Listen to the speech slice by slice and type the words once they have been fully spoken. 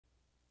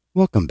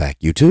Welcome back,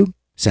 YouTube.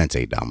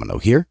 Sensei Domino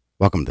here.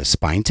 Welcome to the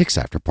Spine Ticks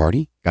After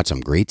Party. Got some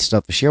great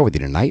stuff to share with you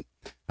tonight.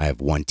 I have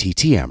one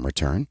TTM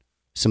return,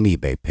 some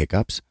eBay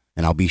pickups,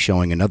 and I'll be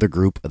showing another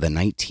group of the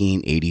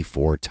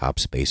 1984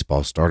 Topps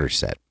Baseball Starter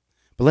Set.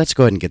 But let's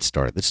go ahead and get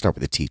started. Let's start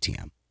with the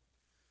TTM.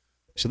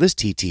 So this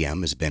TTM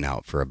has been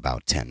out for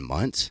about 10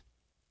 months.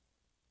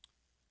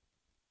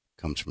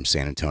 Comes from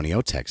San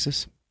Antonio,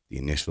 Texas. The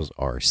initials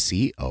are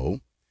CO,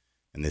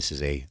 and this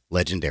is a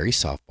legendary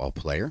softball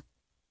player.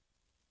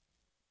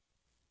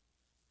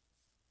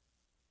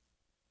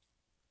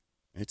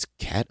 It's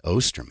Kat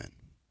Osterman.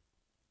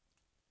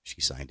 She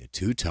signed it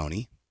to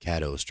Tony,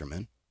 Kat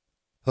Osterman,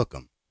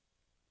 Hook'em.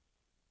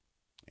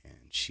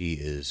 And she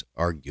is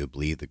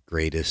arguably the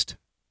greatest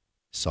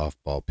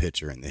softball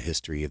pitcher in the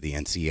history of the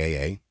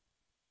NCAA.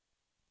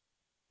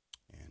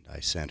 And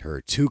I sent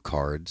her 2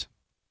 cards,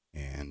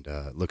 and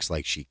it looks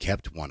like she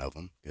kept one of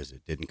them because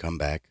it didn't come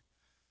back.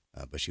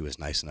 But she was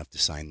nice enough to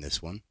sign this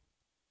one.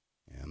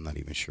 And I'm not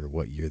even sure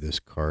what year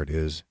this card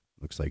is.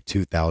 Looks like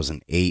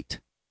 2008.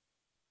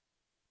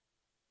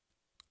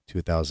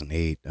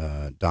 2008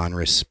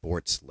 Donruss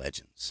Sports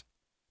Legends.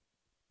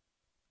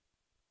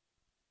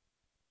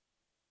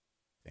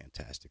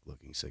 Fantastic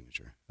looking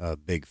signature. A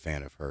big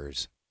fan of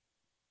hers.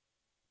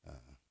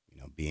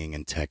 Being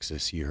in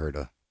Texas, you heard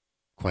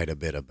quite a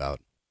bit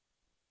about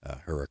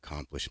her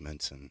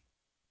accomplishments, and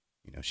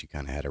she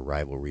kind of had a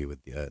rivalry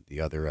with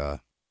the other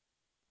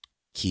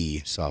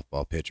key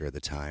softball pitcher at the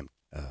time,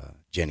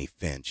 Jenny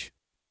Finch.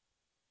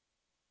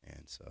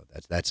 And so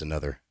that's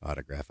another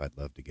autograph I'd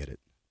love to get at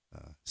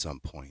some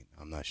point.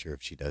 I'm not sure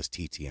if she does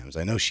TTMs.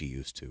 I know she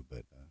used to,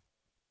 but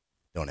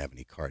don't have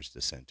any cards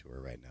to send to her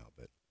right now.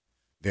 But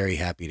very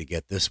happy to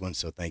get this one,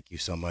 so thank you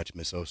so much,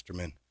 Miss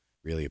Osterman.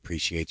 Really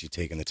appreciate you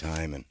taking the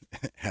time, and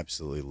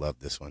absolutely love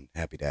this one.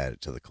 Happy to add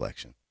it to the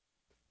collection.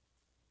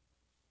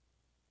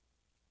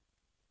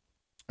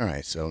 All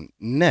right, so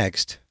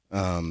next,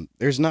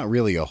 there's not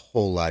really a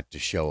whole lot to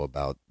show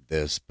about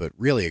this, but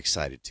really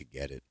excited to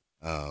get it.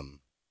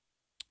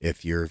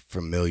 If you're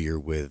familiar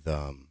with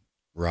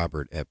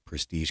Robert at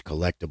Prestige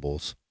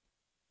Collectibles,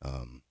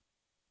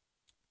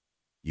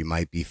 you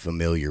might be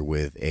familiar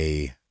with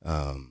a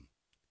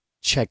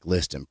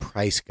checklist and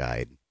price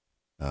guide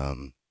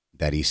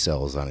that he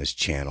sells on his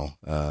channel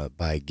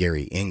by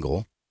Gary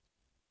Engel.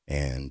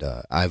 And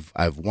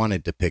I've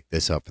wanted to pick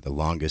this up for the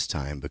longest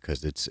time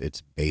because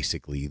it's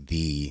basically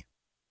the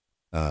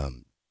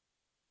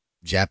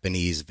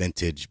Japanese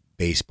vintage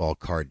baseball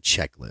card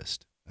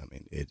checklist. I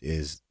mean, it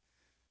is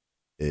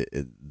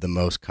the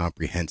most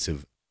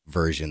comprehensive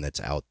version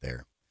that's out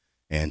there.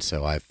 And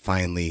so I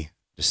finally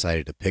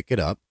decided to pick it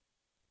up.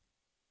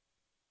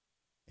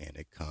 And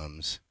it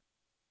comes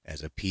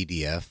as a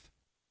PDF.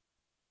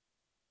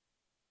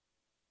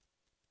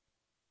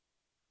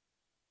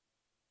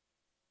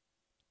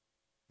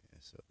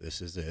 So this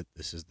is it.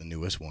 This is the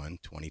newest one,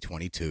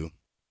 2022.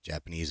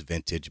 Japanese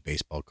Vintage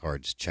Baseball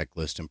Cards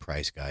Checklist and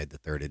Price Guide, the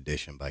 3rd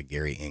edition by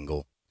Gary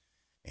Engel.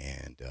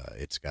 And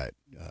it's got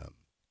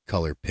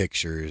color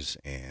pictures,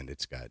 and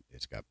it's got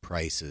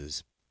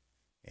prices.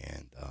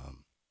 And,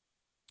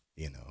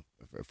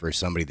 for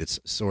somebody that's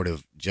sort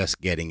of just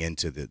getting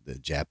into the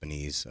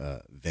Japanese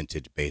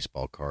vintage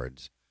baseball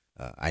cards,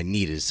 I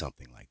needed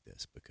something like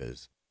this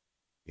because,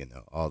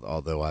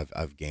 although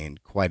I've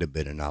gained quite a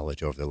bit of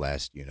knowledge over the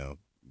last,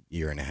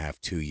 year and a half,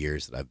 2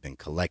 years that I've been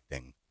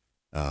collecting,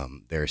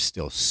 there's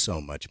still so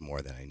much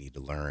more that I need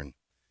to learn.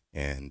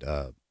 And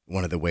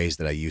one of the ways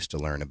that I used to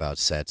learn about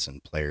sets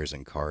and players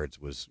and cards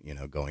was,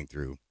 going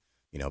through,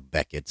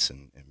 Beckett's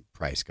and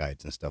price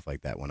guides and stuff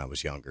like that when I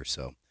was younger.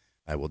 So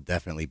I will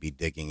definitely be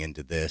digging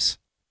into this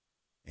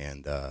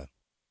and,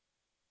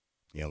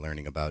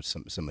 learning about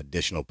some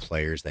additional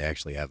players. They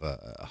actually have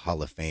a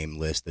Hall of Fame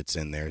list that's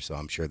in there, so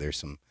I'm sure there's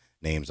some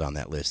names on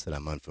that list that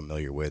I'm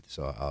unfamiliar with.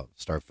 So I'll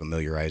start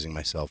familiarizing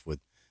myself with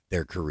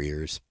their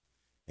careers.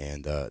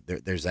 And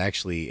there's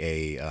actually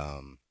a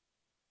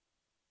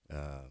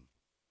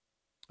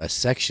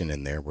section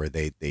in there where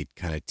they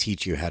kind of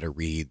teach you how to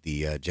read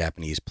the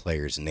Japanese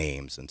players'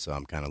 names. And so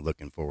I'm kind of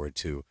looking forward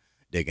to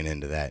digging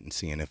into that and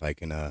seeing if I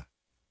can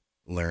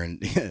learn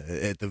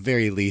at the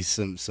very least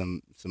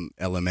some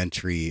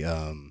elementary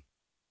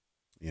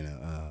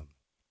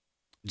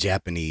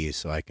Japanese,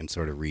 so I can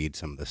sort of read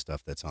some of the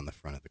stuff that's on the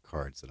front of the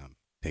cards that I'm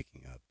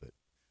picking up. But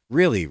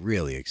really,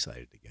 really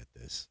excited to get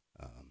this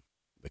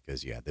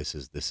because this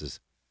is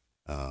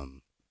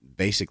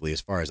basically,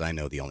 as far as I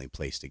know, the only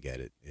place to get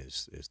it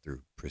is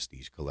through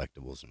Prestige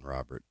Collectibles and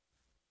Robert.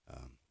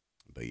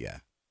 But yeah,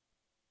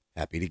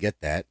 happy to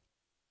get that.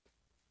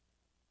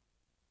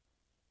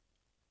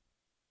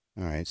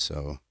 All right,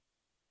 so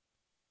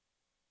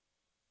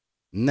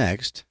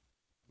next,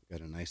 we've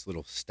got a nice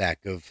little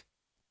stack of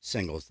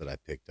singles that I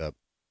picked up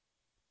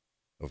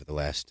over the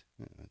last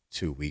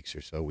 2 weeks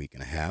or so, week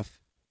and a half.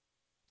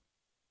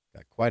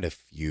 Got quite a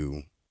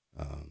few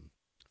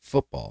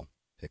football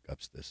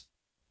pickups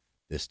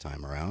this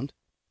time around.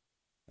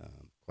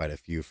 Quite a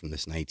few from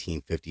this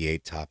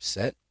 1958 Topps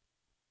set.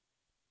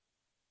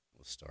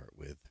 We'll start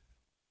with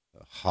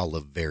A Hall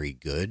of Very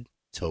Good,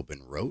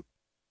 Tobin wrote.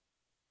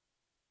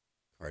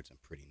 Card's in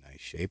pretty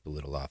nice shape, a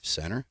little off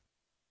center.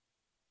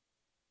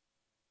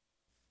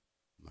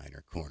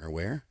 Minor corner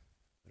wear,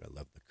 but I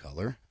love the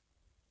color.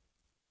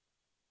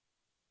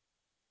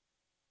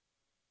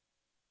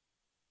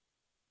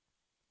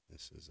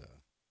 This is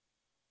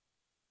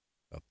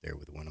up there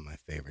with one of my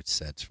favorite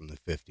sets from the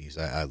 50s.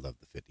 I love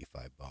the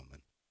 55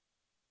 Bowman,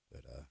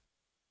 but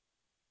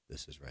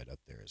this is right up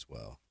there as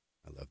well.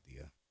 I love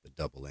the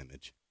double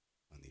image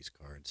on these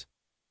cards.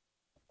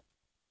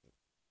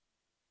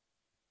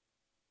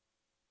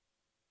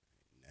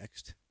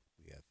 Next,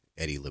 we have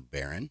Eddie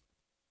LeBaron.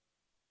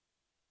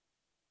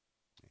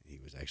 He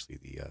was actually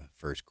the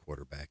first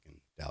quarterback in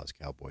Dallas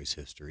Cowboys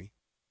history.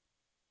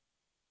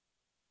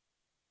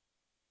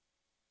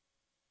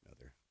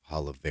 Another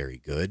Hall of Very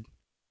Good.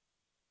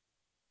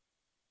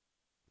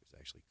 It was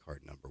actually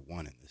card number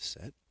 1 in this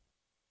set.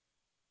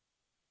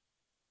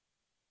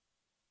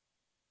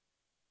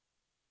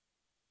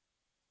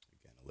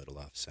 Again, a little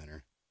off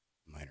center,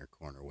 minor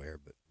corner wear,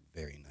 but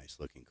very nice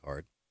looking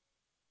card.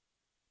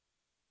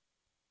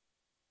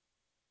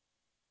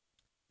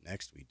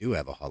 Next, we do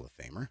have a Hall of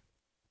Famer,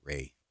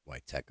 Ray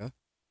Waiteka.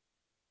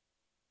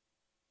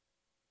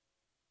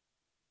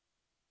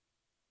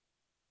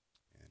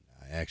 And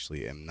I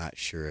actually am not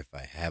sure if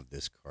I have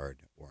this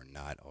card or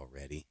not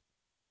already.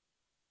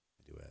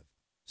 I do have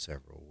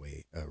several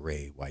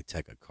Ray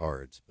Waiteka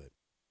cards, but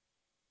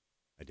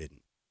I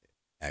didn't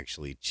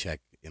actually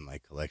check in my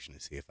collection to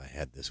see if I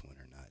had this one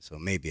or not. So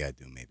maybe I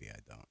do, maybe I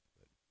don't.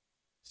 But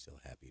still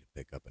happy to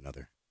pick up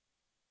another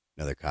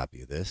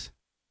copy of this.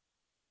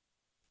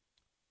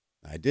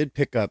 I did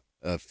pick up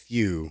a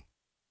few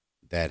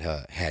that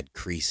had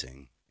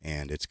creasing,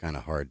 and it's kind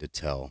of hard to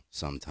tell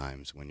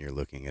sometimes when you're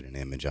looking at an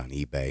image on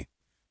eBay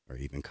or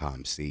even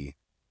ComC,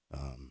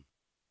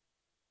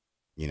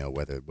 you know,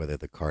 whether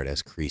the card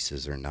has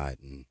creases or not.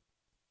 And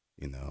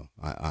you know,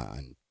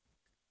 on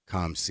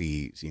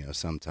ComC, you know,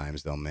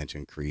 sometimes they'll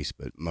mention crease,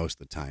 but most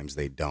of the times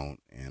they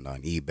don't. And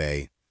on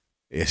eBay,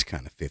 it's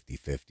kind of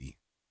 50-50.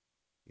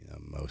 You know,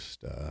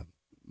 most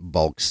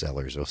bulk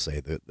sellers will say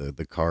that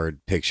the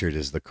card pictured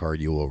is the card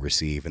you will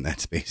receive, and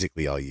that's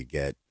basically all you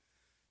get.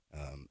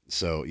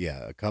 So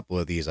yeah, a couple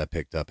of these I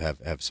picked up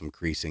have some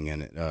creasing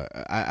in it.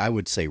 I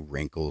would say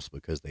wrinkles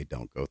because they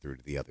don't go through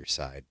to the other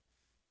side.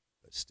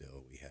 But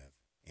still, we have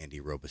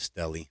Andy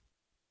Robustelli,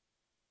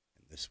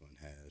 and this one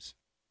has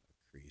a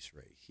crease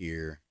right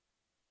here.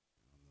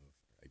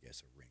 I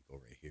guess a wrinkle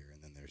right here,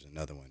 and then there's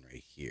another one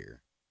right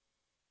here.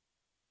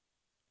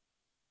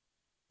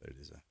 But it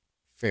is a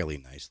fairly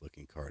nice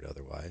looking card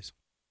otherwise.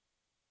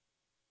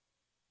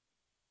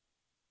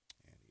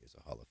 And he is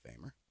a Hall of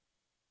Famer.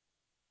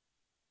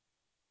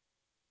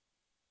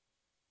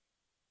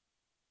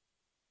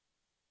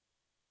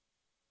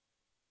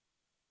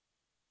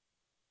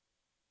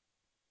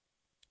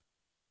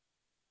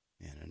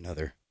 And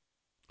another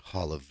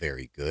Hall of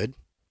Very Good.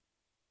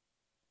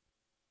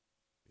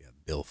 We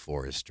have Bill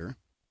Forrester.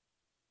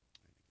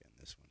 And again,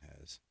 this one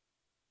has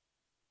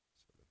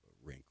sort of a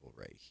wrinkle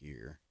right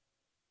here.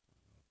 I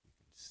don't know if you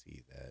can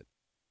see that.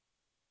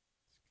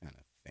 It's kind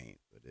of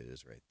faint, but it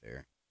is right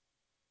there.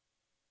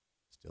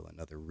 Still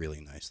another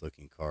really nice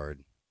looking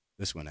card.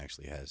 This one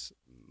actually has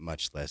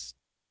much less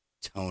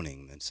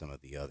toning than some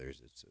of the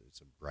others. It's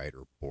a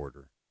brighter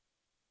border.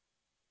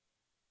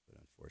 But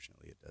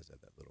unfortunately, it does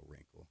have that little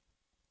wrinkle.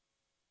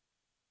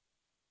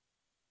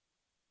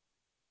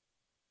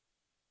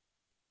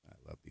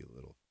 I love the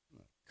little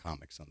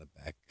comics on the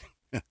back.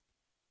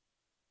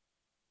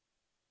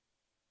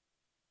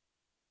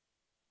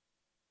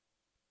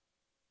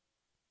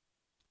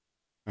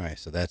 All right,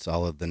 so that's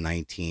all of the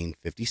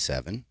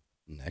 1957.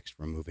 Next,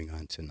 we're moving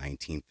on to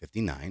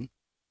 1959.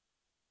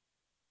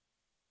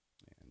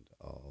 And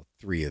all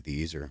three of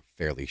these are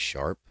fairly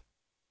sharp.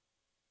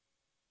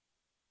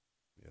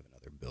 We have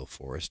another Bill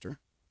Forrester.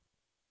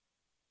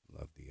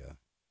 Love the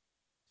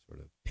sort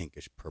of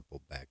pinkish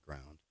purple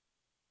background.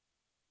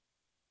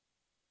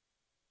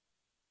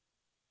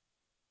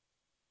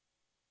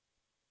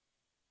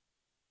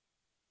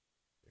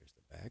 There's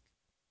the back.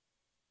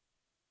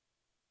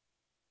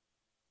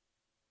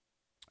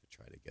 I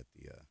try to get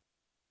the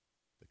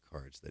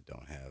cards that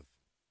don't have,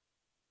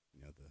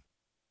 you know,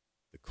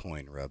 the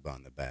coin rub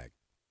on the back.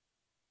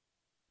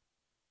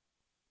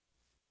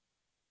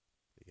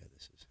 But yeah,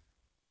 this is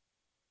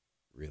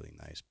really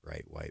nice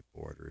bright white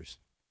borders,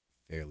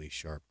 fairly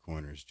sharp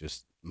corners,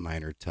 just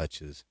minor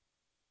touches,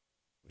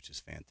 which is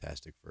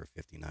fantastic for a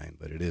 59,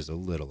 but it is a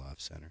little off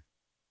center.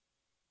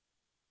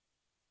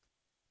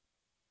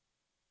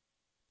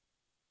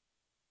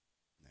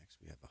 Next,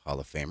 we have a Hall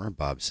of Famer,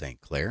 Bob St.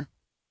 Clair.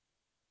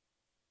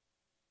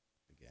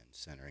 Again,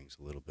 centering's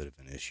a little bit of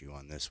an issue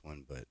on this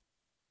one, but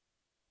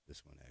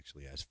this one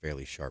actually has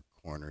fairly sharp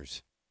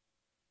corners.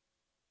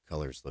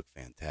 Colors look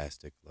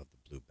fantastic. Love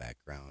the blue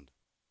background.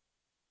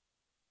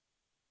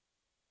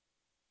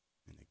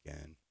 And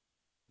again,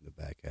 the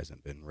back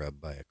hasn't been rubbed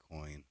by a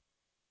coin.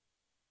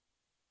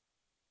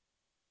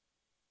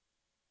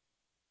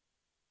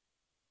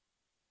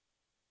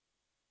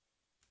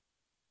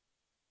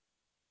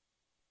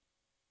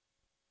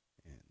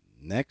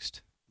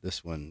 next,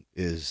 this one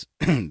is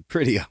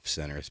pretty off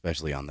center,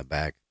 especially on the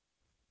back,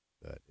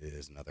 but it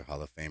is another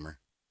Hall of Famer,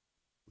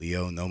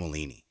 Leo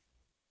Nomolini.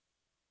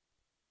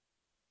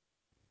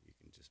 You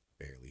can just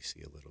barely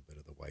see a little bit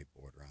of the white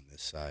border on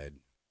this side.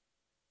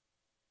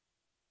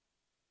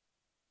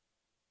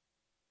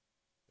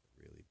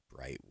 Really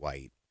bright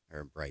white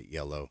or bright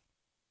yellow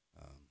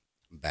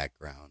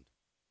background.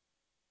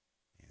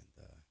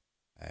 And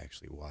I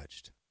actually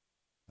watched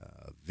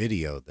a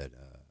video that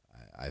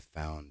I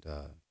found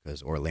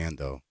because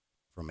Orlando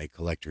from A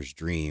Collector's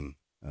Dream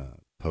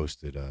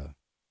posted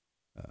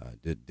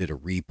did a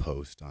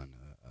repost on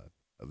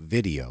a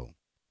video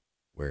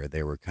where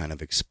they were kind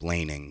of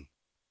explaining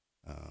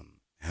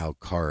how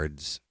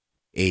cards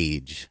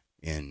age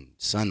in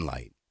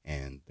sunlight,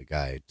 and the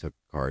guy took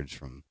cards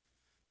from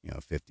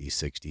 50s,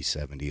 60s,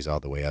 70s all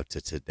the way up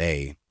to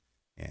today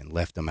and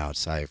left them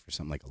outside for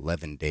something like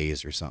 11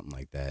 days or something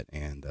like that.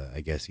 And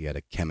I guess he had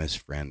a chemist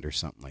friend or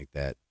something like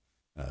that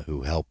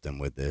who helped him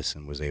with this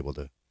and was able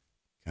to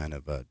kind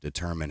of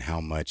determine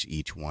how much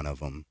each one of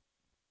them,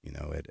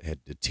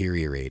 had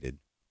deteriorated.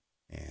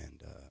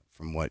 And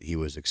from what he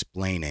was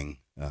explaining,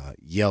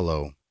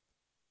 yellow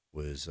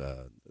was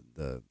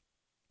the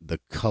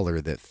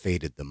color that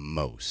faded the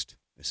most,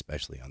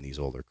 especially on these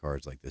older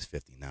cards like this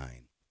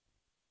 59.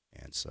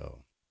 And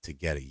so to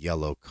get a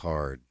yellow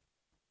card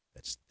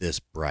that's this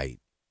bright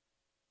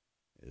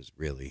is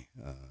really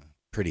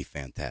pretty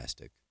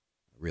fantastic.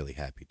 Really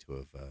happy to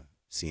have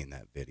seen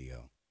that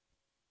video.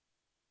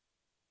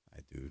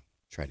 I do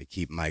try to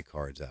keep my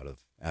cards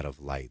out of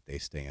light. They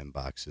stay in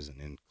boxes and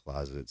in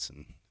closets,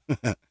 and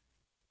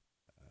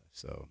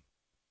so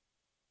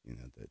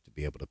to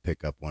be able to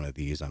pick up one of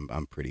these,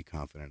 I'm pretty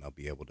confident I'll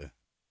be able to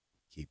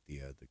keep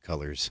the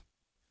colors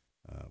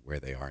where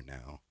they are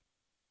now.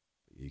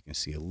 You can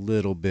see a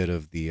little bit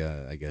of the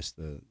I guess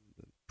the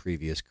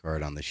previous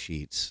card on the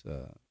sheets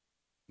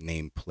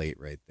name plate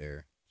right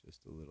there,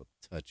 just a little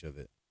touch of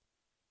it.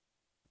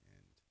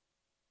 And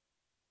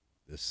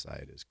this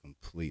side is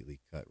completely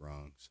cut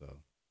wrong,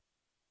 so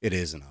it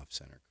is an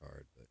off-center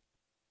card, but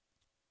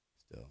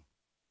still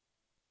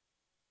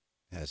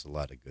has a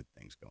lot of good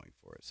things going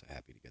for it, so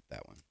happy to get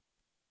that one.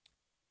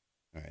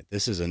 All right,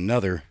 this is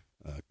another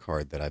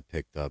card that I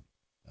picked up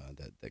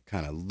that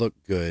kind of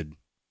looked good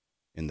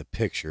in the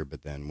picture,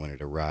 but then when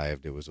it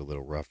arrived, it was a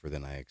little rougher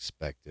than I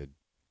expected.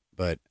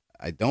 But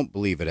I don't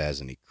believe it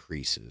has any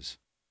creases.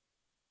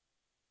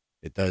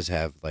 It does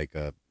have like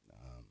a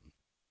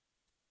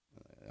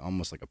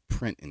almost like a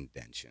print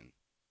indentation,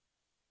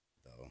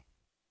 though.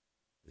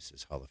 This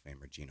is Hall of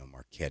Famer Gino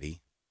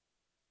Marchetti.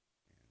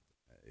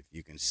 And if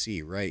you can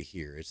see right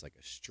here, it's like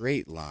a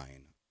straight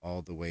line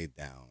all the way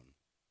down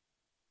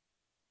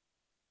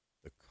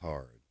the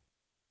card.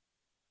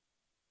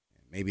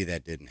 And maybe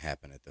that didn't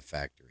happen at the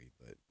factory,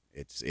 but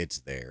it's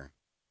there.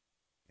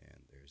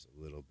 And there's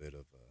a little bit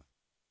of a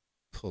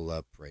pull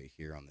up right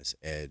here on this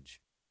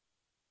edge.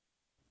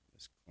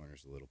 This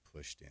corner's a little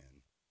pushed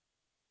in.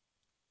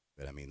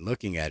 But I mean,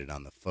 looking at it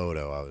on the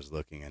photo, I was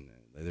looking and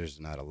there's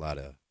not a lot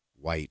of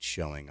white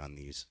showing on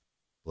these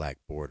black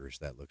borders.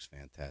 That looks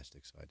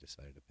fantastic, so I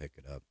decided to pick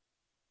it up.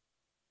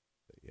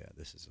 But yeah,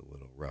 this is a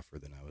little rougher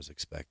than I was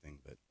expecting,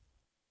 but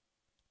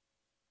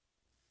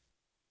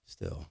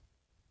still,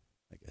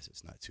 I guess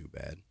it's not too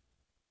bad.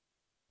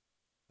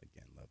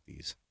 Again, love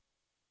these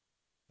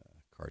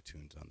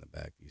cartoons on the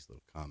back, these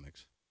little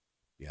comics.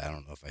 Yeah, I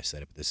don't know if I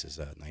said it, but this is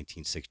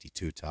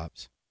 1962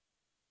 tops.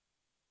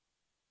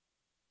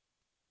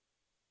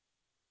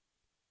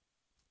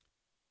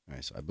 All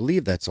right, so I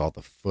believe that's all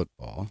the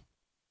football.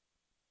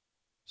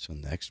 So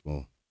next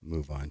we'll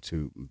move on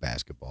to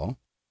basketball.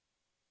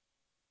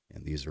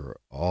 And these are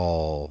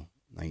all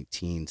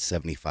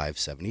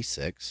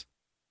 1975-76.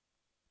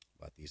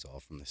 Bought these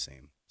all from the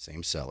same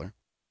seller.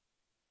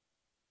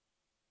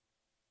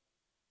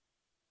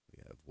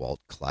 We have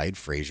Walt Clyde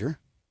Frazier.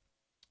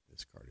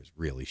 This card is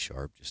really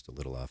sharp, just a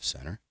little off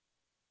center.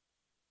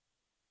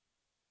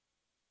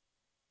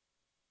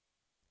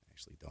 I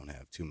actually don't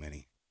have too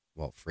many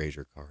Walt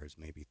Frazier cards,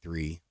 maybe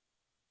 3.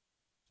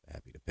 So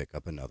happy to pick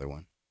up another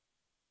one.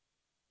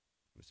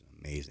 It was an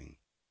amazing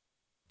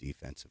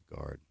defensive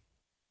guard.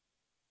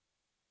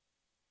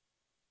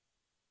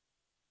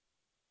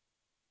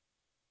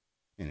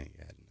 And he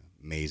had an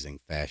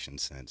amazing fashion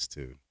sense,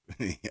 too.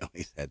 He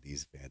always had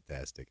these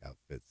fantastic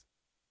outfits.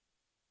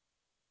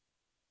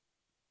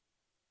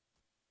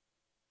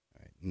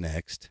 All right,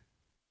 next,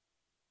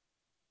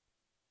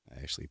 I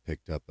actually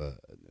picked up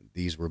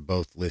these were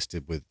both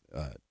listed with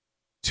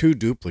 2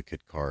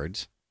 duplicate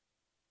cards,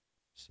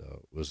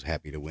 so was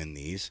happy to win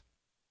these.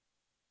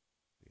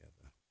 We have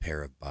a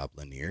pair of Bob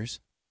Laniers,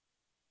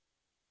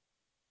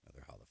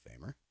 another Hall of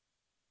Famer.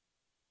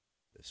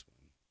 This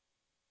one,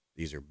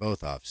 these are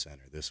both off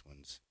center. This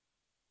one's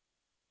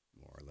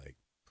more like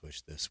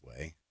pushed this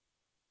way.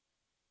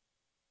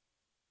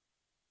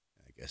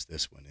 I guess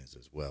this one is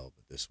as well,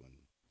 but this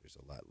one, there's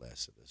a lot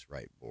less of this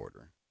right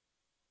border.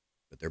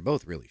 But they're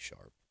both really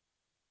sharp.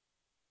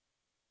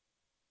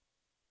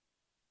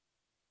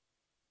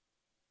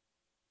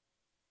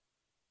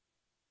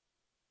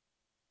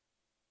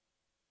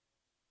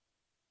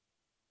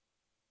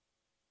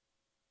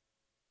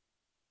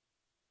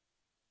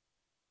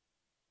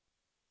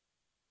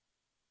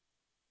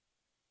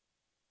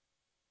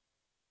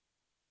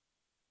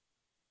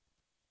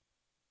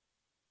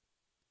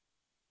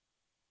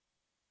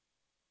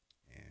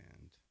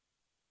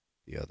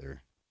 the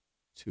other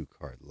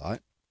 2-card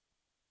lot.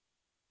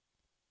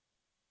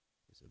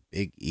 There's a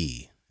big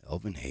E,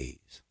 Elvin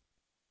Hayes.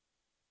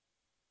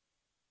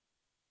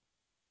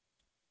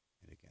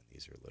 And again,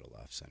 these are a little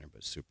off center,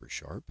 but super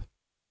sharp.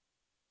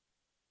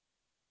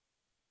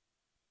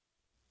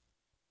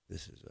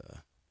 This is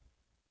a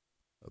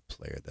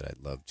player that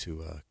I'd love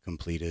to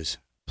complete his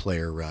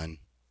player run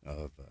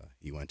of.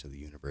 He went to the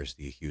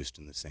University of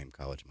Houston, the same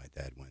college my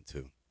dad went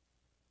to.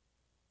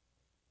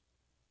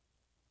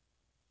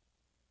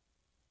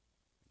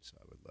 So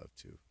I would love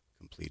to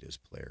complete his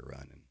player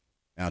run. And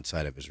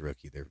outside of his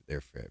rookie,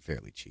 they're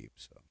fairly cheap.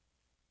 So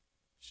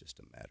it's just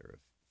a matter of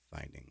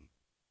finding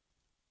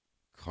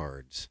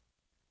cards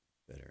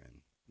that are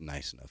in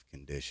nice enough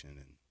condition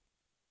and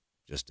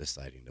just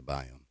deciding to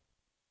buy them.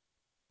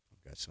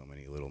 I've got so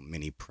many little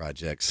mini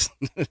projects.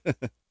 And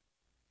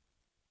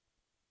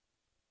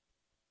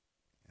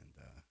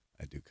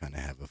I do kind of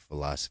have a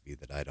philosophy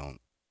that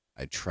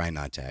I try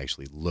not to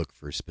actually look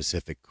for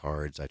specific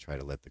cards. I try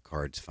to let the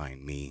cards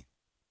find me.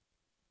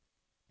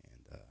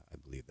 I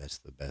believe that's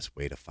the best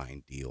way to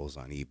find deals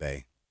on eBay.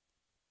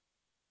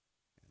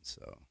 And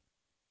so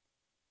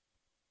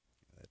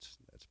that's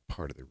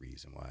part of the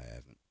reason why I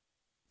haven't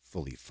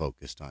fully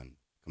focused on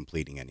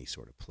completing any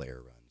sort of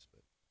player runs.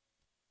 But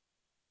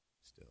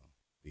still,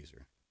 these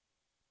are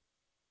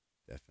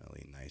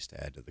definitely nice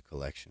to add to the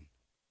collection.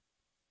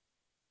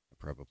 I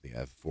probably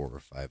have 4 or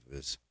 5 of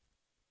his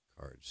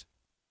cards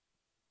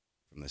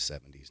from the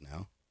 70s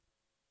now,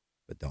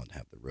 but don't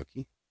have the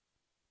rookie.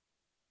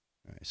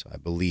 All right, so I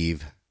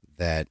believe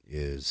that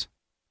is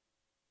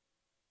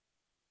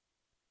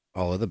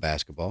all of the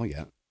basketball.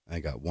 Yeah, I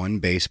got 1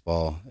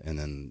 baseball and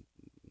then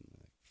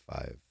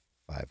five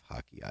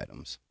hockey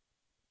items.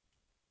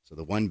 So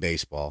the 1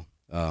 baseball.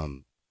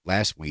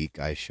 Last week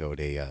I showed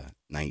a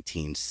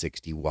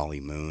 1960 Wally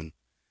Moon,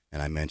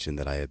 and I mentioned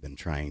that I had been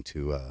trying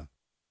to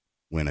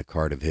win a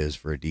card of his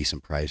for a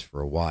decent price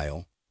for a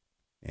while,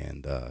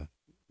 and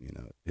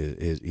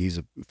he's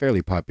a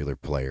fairly popular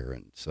player,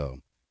 and so.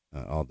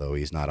 Although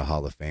he's not a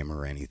Hall of Famer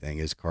or anything,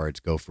 his cards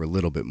go for a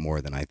little bit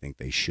more than I think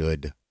they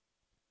should.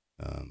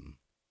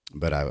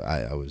 But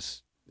I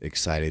was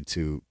excited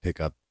to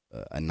pick up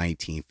a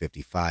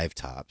 1955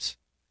 Topps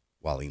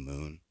Wally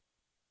Moon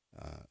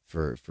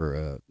for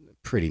a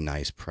pretty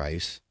nice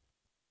price.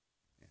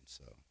 And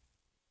so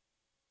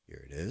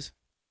here it is.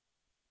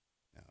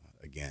 Now,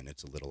 again,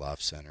 it's a little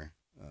off center.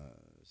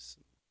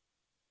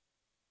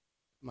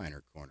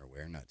 Minor corner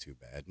wear, not too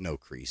bad. No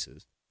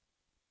creases.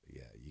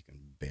 Yeah, you can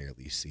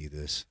barely see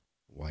this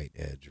white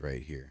edge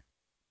right here.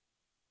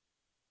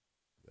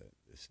 But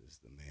this is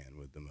the man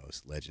with the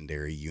most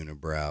legendary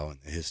unibrow in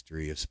the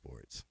history of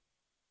sports.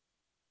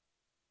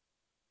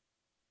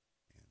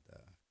 And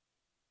I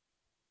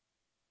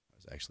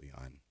was actually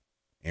on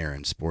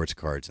Aaron's Sports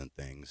Cards and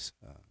Things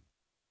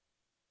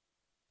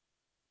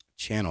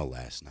channel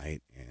last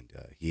night, and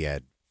he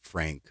had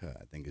Frank,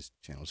 I think his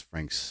channel's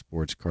Frank's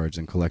Sports Cards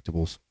and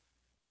Collectibles.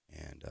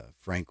 And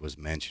Frank was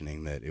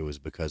mentioning that it was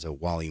because of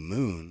Wally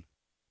Moon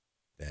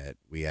that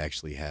we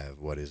actually have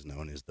what is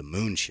known as the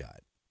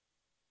moonshot,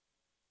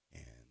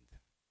 and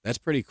that's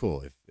pretty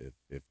cool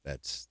if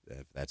that's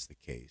the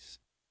case,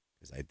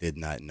 because I did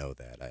not know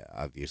that.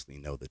 I obviously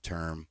know the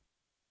term,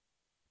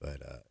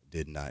 but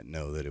did not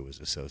know that it was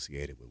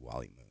associated with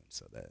Wally Moon.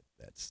 So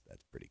that's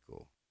pretty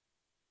cool.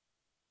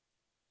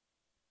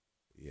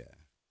 Yeah,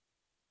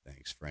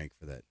 thanks Frank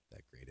for that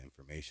great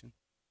information.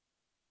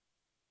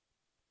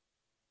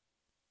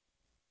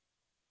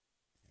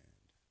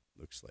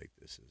 Looks like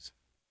this is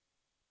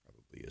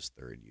probably his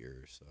 3rd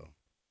year or so.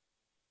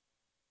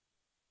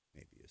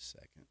 Maybe his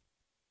 2nd.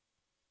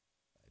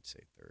 I'd say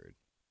 3rd.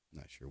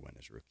 Not sure when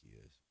his rookie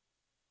is.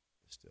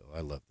 But still,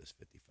 I love this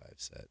 55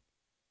 set.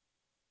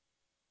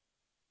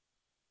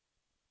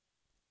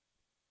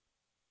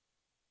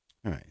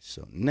 All right,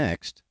 so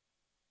next,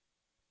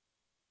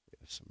 we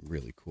have some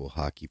really cool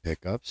hockey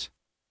pickups.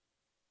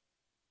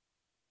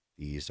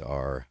 These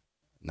are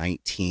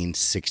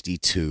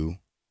 1962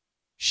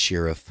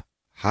 Sheriff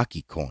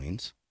hockey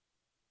coins,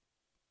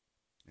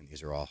 and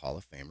these are all Hall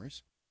of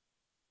Famers.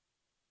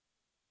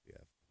 We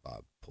have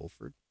Bob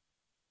Pulford,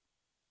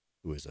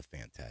 who is a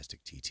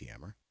fantastic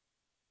TTMer,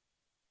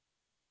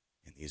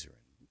 and these are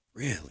in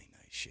really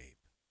nice shape.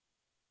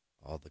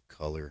 All the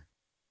color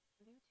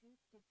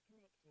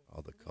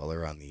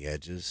on the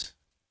edges.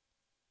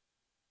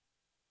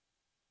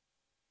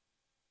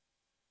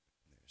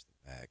 And there's the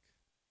back.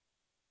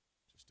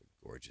 Just a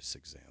gorgeous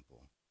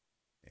example.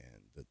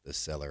 And the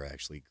seller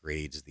actually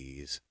grades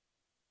these.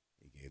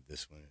 He gave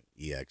this one an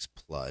EX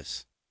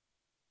plus.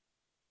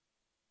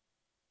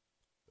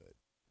 But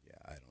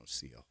yeah, I don't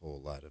see a whole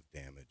lot of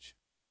damage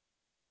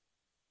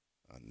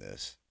on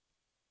this.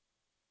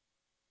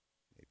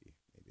 Maybe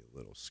a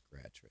little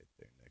scratch right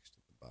there next to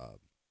the bob.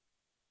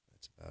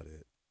 That's about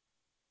it.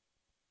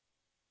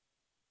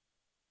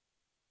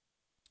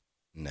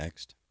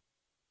 Next,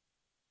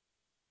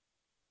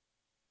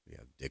 we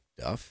have Dick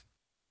Duff.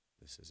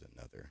 This is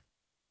another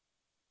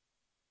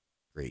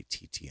great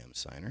TTM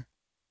signer,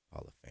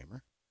 Hall of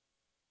Famer.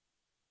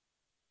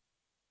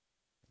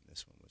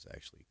 was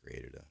actually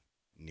graded a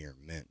near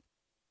mint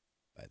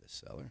by the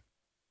seller.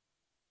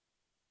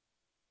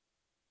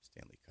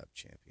 Stanley Cup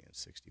champion,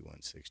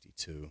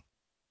 61-62.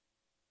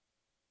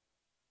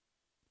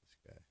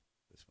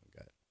 This one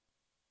got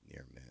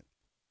near mint.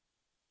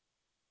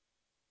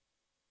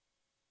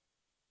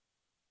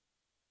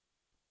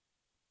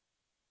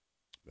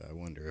 But I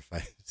wonder if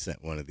I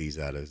sent one of these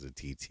out as a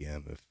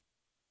TTM, if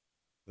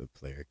the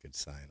player could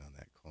sign on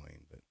that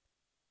coin, but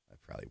I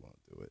probably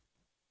won't do it.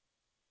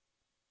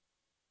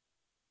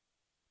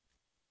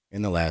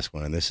 In the last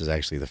one, and this is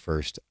actually the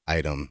first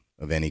item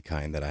of any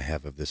kind that I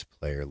have of this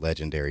player,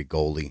 legendary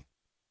goalie.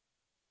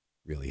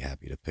 Really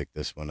happy to pick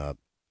this one up.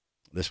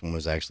 This one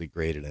was actually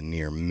graded a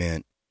near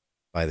mint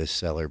by the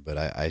seller, but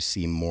I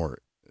see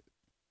more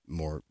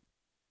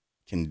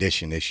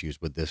condition issues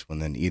with this one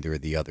than either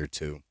of the other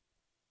two.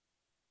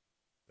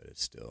 But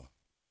it's still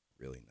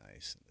really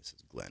nice, and this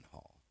is Glenn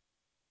Hall.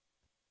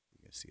 You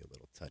can see a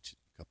little touch, a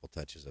couple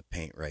touches of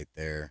paint right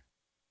there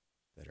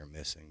that are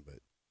missing, but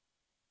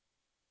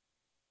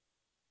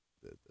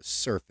the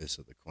surface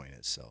of the coin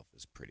itself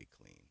is pretty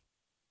clean.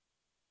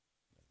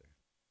 Another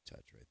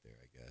touch right there,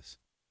 I guess.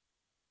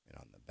 And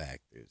on the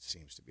back, there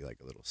seems to be like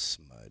a little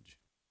smudge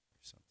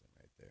or something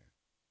right there.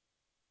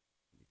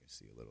 You can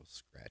see a little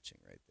scratching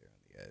right there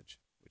on the edge,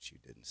 which you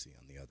didn't see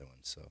on the other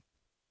one. So,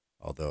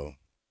 although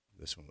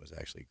this one was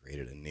actually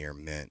graded a near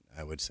mint,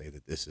 I would say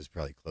that this is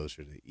probably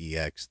closer to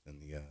EX than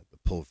the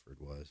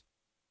Pulford was.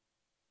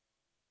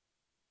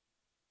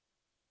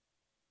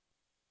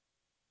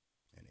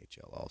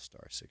 NHL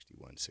All-Star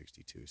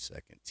 61-62,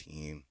 second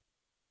team.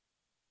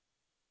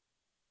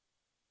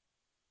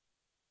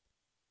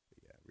 But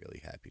yeah, really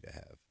happy to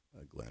have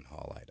a Glenn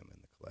Hall item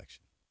in the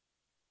collection.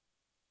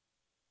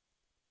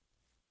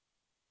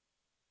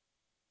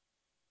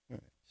 All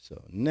right,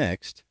 so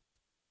next,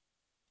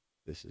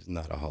 this is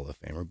not a Hall of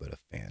Famer, but a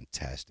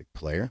fantastic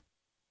player.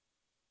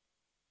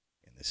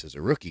 And this is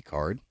a rookie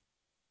card.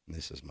 And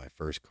this is my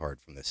first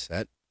card from the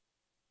set.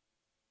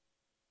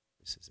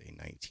 This is a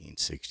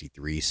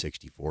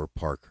 1963-64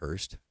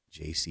 Parkhurst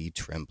J.C.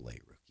 Tremblay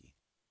rookie.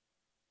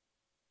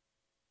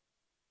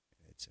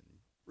 It's in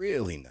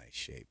really nice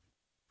shape.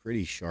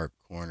 Pretty sharp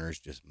corners,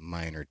 just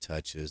minor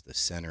touches. The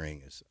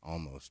centering is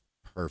almost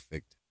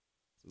perfect.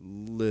 It's a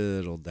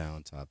little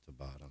down top to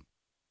bottom.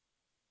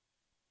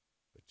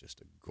 But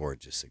just a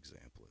gorgeous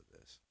example of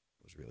this.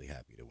 I was really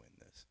happy to win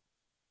this.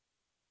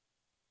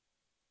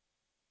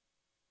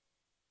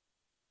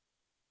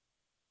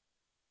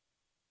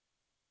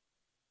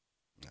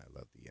 I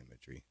love the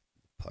imagery.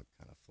 The puck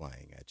kind of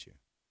flying at you.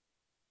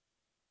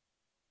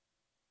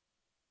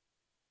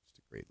 Just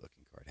a great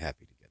looking card.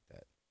 Happy to get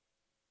that.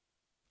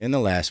 And the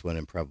last one,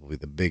 and probably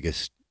the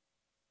biggest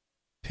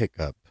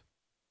pickup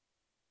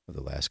of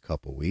the last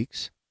couple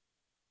weeks.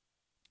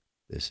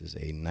 This is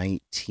a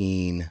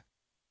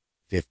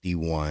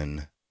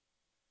 1951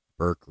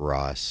 Burke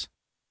Ross.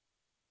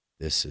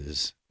 This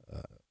is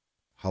a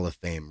Hall of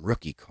Fame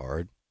rookie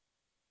card.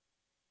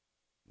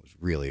 Was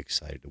really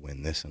excited to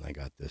win this, and I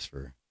got this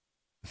for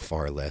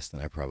far less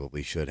than I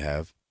probably should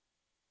have.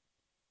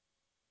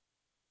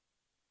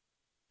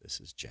 This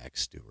is Jack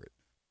Stewart.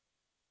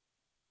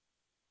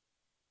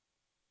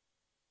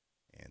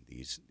 And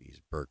these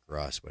Burke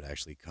Ross would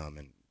actually come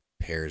in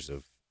pairs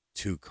of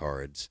 2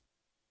 cards,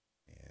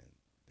 and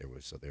there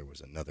was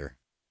another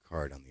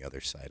card on the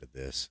other side of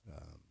this.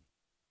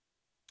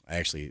 I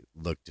actually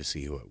looked to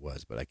see who it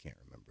was, but I can't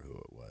remember who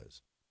it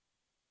was.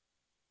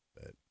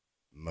 But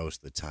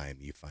most of the time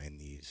you find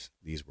these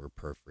were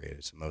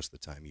perforated, so most of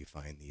the time you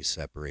find these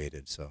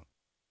separated, so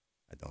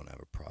I don't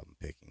have a problem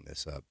picking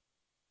this up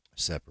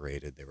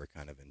separated. They were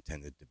kind of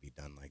intended to be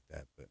done like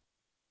that, but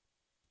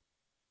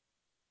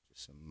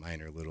just some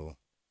minor little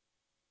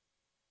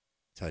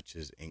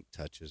touches, ink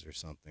touches or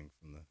something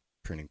from the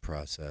printing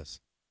process.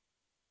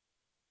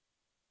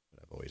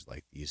 But I've always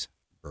liked these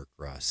Burke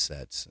Ross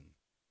sets, and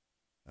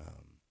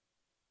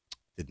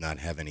did not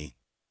have any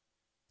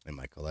in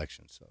my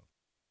collection, so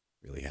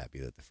really happy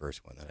that the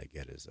first one that I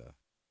get is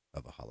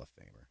of a Hall of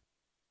Famer.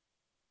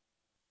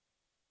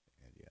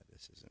 And yeah,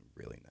 this is in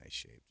really nice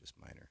shape. Just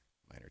minor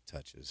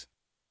touches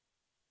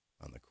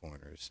on the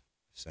corners.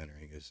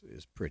 Centering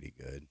is pretty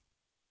good.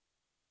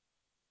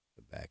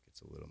 The back,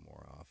 it's a little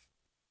more off.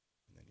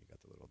 And then you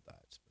got the little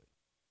dots, but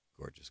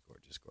gorgeous,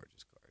 gorgeous,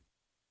 gorgeous card.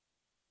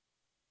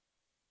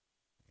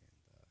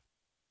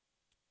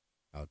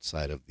 And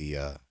outside of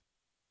the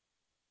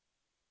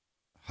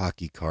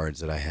hockey cards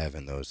that I have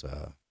in those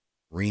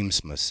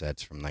Reamsma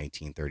sets from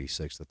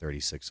 1936 to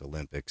 36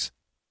 Olympics.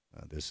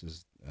 This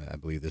is, I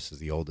believe this is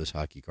the oldest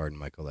hockey card in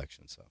my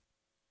collection, so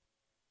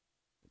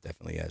it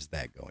definitely has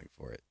that going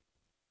for it.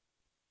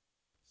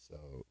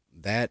 So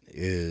that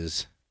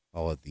is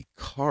all of the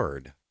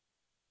card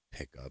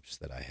pickups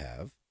that I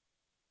have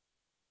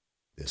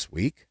this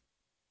week.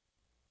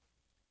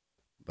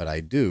 But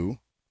I do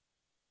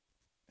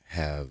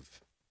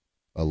have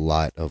a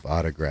lot of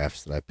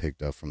autographs that I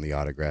picked up from the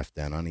autograph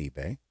den on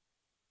eBay.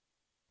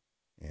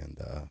 And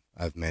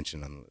I've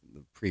mentioned on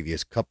the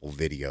previous couple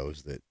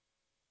videos that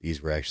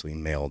these were actually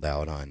mailed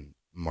out on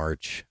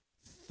March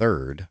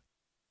 3rd,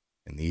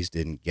 and these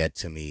didn't get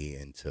to me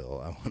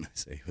until I want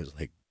to say it was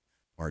like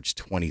March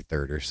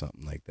 23rd or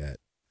something like that.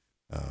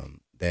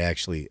 They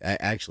actually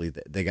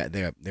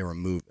they were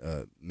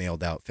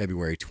mailed out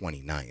February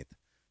 29th.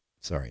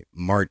 Sorry,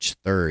 March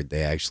 3rd.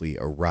 They actually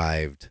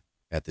arrived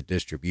at the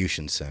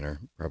distribution center,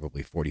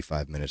 probably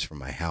 45 minutes from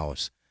my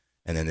house,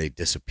 and then they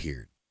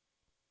disappeared.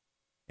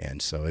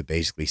 And so it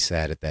basically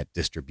sat at that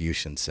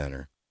distribution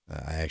center.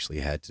 I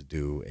actually had to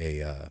do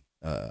a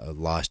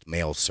lost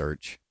mail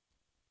search,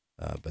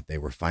 but they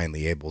were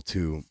finally able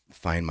to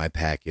find my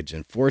package.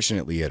 And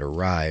fortunately, it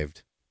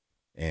arrived,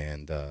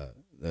 and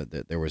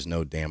there was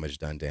no damage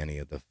done to any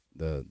of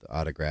the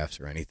autographs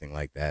or anything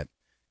like that.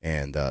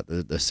 And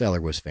the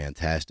seller was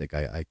fantastic.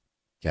 I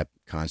kept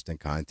constant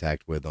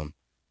contact with him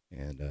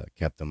and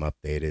kept them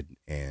updated.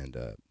 And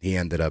he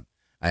ended up,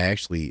 I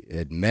actually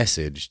had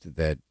messaged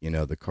that,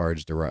 the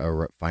cards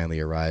finally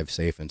arrived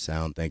safe and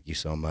sound. Thank you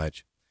so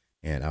much.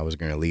 And I was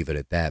going to leave it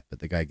at that, but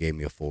the guy gave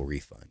me a full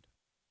refund.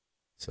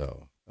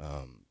 So,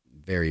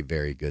 very,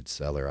 very good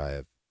seller. I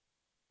have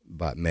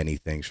bought many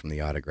things from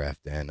the autograph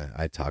den.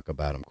 I talk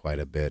about him quite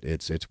a bit.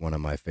 It's one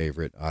of my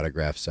favorite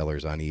autograph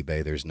sellers on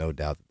eBay. There's no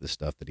doubt that the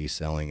stuff that he's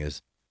selling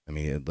is, I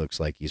mean, it looks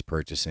like he's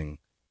purchasing,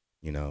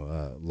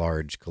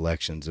 large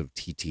collections of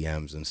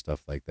TTMs and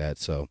stuff like that.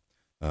 So,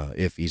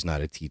 if he's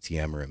not a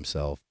TTMer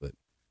himself, but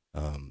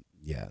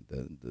yeah,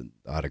 the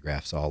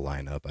autographs all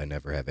line up. I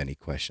never have any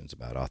questions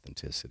about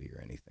authenticity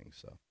or anything.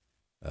 So,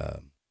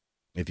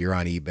 if you're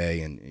on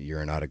eBay and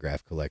you're an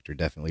autograph collector,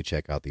 definitely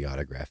check out the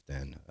autograph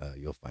den.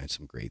 You'll find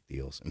some great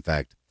deals. In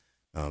fact,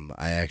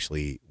 I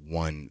actually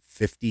won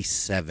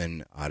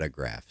 57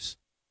 autographs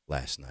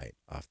last night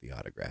off the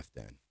autograph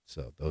den.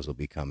 So those will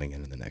be coming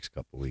in the next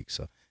couple of weeks.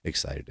 So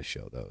excited to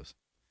show those.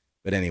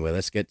 But anyway,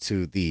 let's get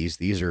to these.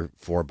 These are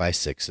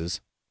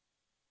 4x6s.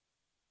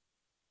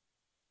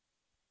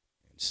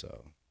 And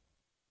so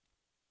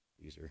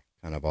these are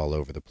kind of all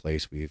over the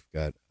place. We've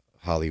got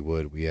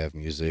Hollywood, we have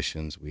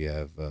musicians, we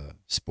have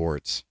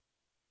sports.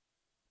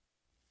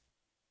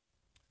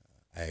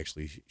 I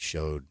actually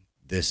showed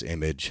this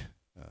image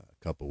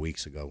a couple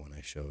weeks ago when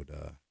I showed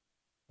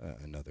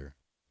another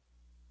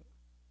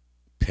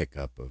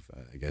pickup of,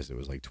 I guess it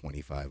was like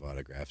 25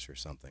 autographs or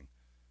something.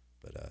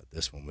 But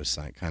this one was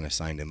kind of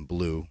signed in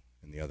blue,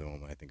 and the other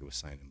one I think it was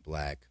signed in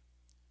black.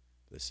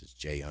 This is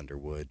Jay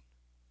Underwood.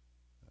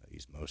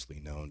 He's mostly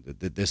known.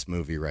 This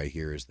movie right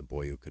here is The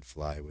Boy Who Could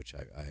Fly, which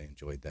I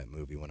enjoyed that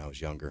movie when I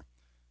was younger.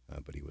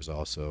 But he was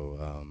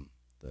also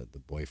the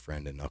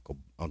boyfriend in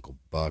Uncle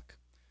Buck,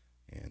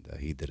 and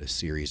he did a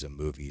series of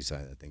movies.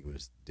 I think it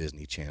was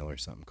Disney Channel or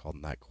something called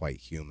Not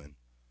Quite Human,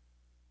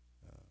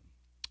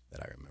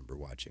 that I remember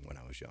watching when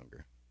I was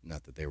younger.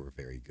 Not that they were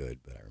very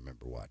good, but I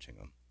remember watching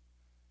them.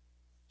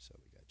 So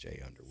we got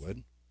Jay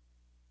Underwood.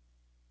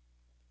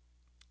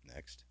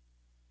 Next,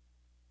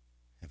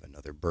 have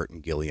another Burton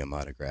Gilliam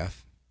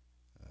autograph.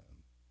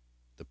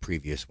 The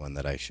previous one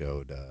that I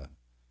showed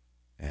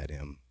had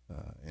him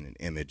in an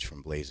image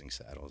from Blazing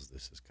Saddles.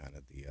 This is kind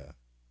of the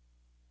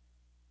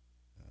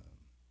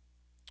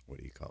what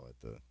do you call it?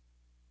 I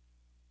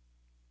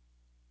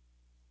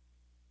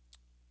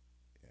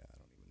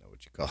don't even know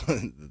what you call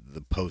it.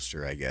 The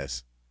poster, I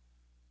guess.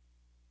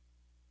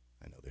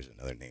 I know there's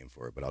another name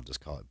for it, but I'll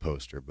just call it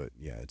poster. But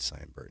yeah, it's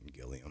signed Burton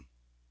Gilliam.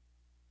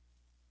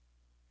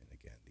 And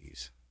again,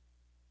 these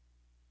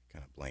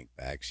kind of blank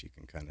backs. You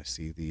can kind of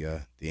see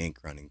the ink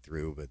running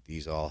through, but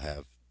these all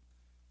have,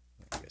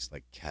 I guess,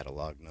 like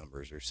catalog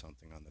numbers or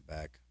something on the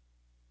back.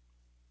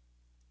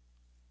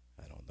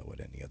 I don't know what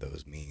any of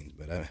those mean,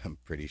 but I'm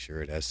pretty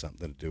sure it has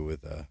something to do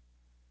with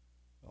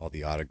all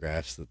the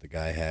autographs that the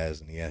guy has,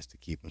 and he has to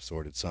keep them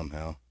sorted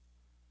somehow.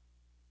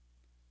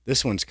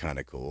 This one's kind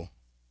of cool.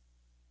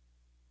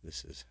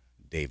 This is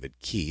David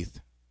Keith.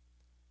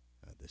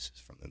 This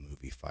is from the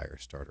movie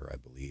Firestarter, I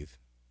believe,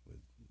 with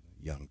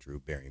young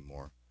Drew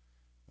Barrymore.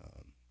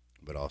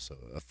 But also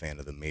a fan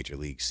of the Major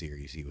League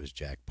series. He was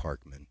Jack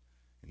Parkman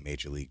in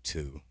Major League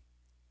 2.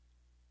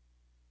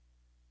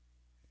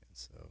 And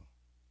so,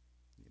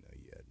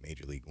 you had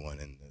Major League 1,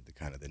 and the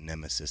kind of the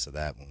nemesis of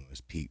that one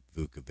was Pete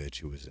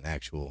Vukovich, who was an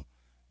actual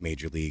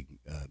Major League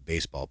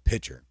baseball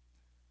pitcher.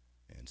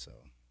 And so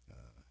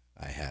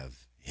I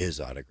have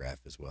his autograph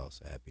as well,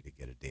 so happy to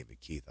get a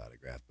David Keith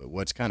autograph. But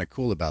what's kind of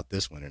cool about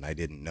this one, and I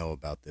didn't know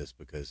about this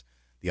because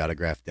the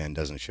autograph den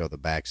doesn't show the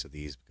backs of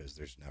these because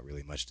there's not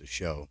really much to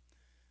show,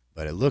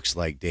 but it looks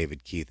like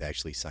David Keith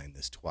actually signed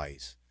this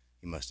twice.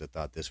 He must have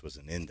thought this was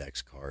an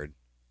index card,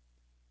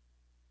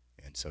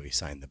 and so he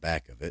signed the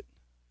back of it,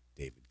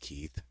 David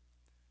Keith,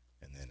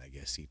 and then I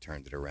guess he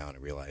turned it around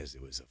and realized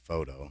it was a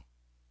photo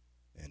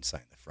and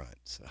signed the front.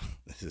 So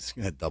this is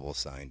a double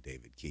signed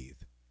David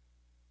Keith.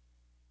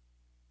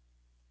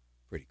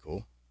 Pretty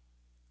cool.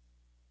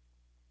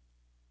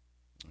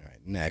 All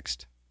right,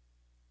 next,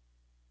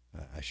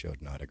 I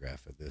showed an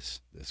autograph of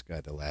this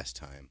guy the last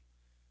time,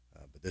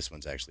 but this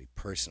one's actually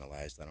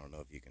personalized. I don't know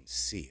if you can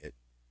see it,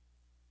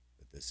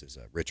 but this is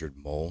Richard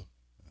Mole,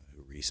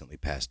 who recently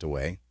passed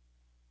away.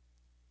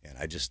 And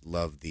I just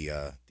love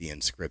the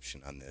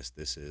inscription on this.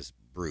 This is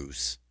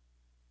Bruce,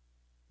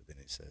 but then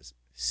it says,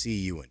 "See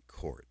you in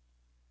court,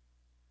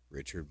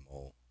 Richard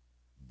Mole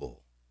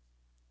Bull."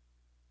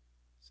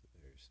 So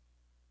there's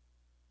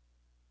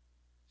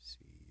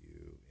 "See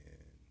you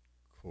in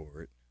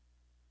court,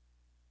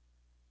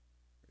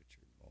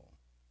 Richard Mole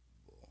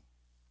Bull."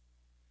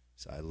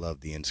 So I love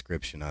the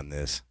inscription on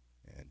this,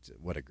 and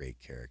what a great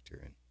character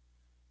in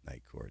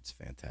Night Court's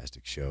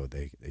fantastic show.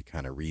 They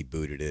kind of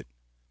rebooted it.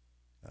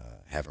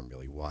 Haven't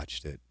really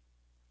watched it,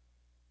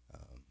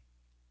 um,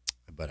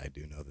 but I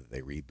do know that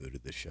they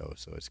rebooted the show,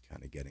 so it's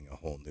kind of getting a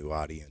whole new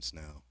audience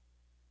now.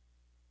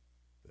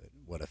 But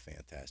what a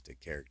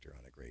fantastic character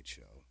on a great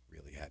show.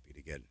 Really happy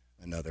to get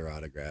another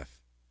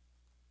autograph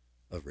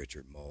of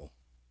Richard Mole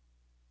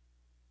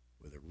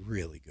with a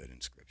really good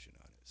inscription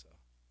on it. So,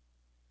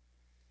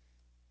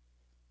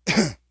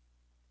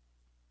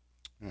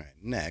 all right,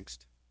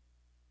 next,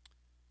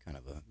 kind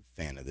of a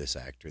fan of this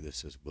actor.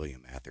 This is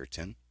William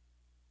Atherton,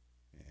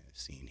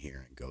 seen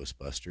here in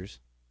Ghostbusters.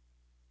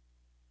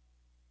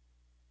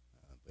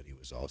 But he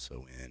was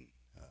also in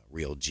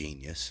Real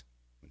Genius,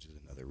 which is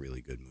another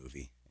really good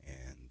movie.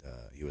 And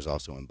he was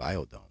also in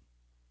Biodome.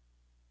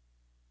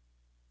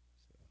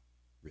 So,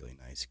 really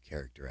nice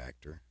character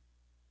actor.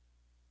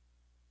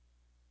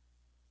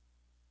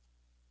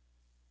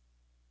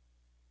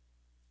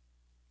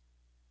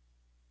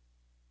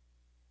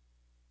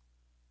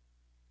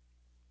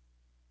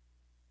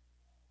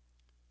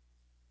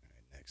 All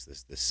right, next,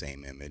 this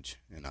same image,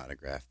 an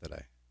autograph that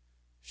I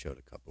showed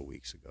a couple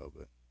weeks ago,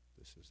 but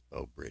this is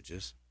Beau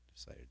Bridges.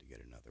 Decided to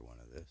get another one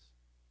of this.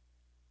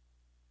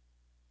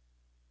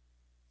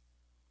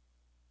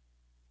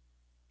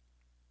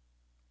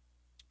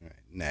 All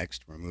right,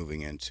 next we're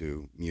moving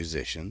into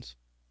musicians.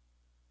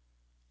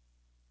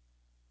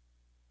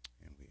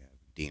 And we have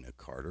Dina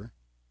Carter,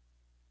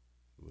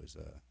 who was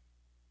a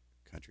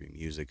country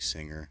music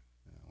singer.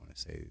 I want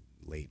to say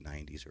late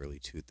 90s, early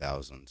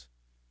 2000s.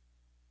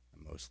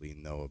 I mostly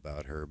know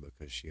about her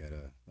because she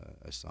had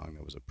a song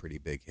that was a pretty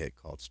big hit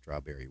called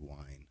Strawberry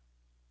Wine,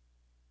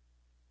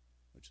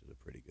 which is a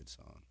pretty good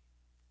song.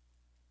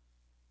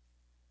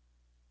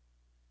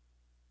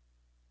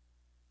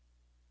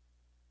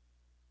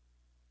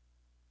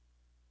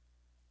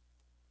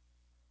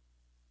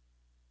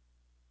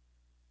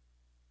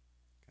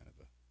 Kind of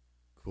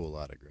a cool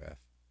autograph.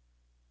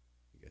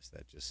 I guess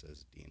that just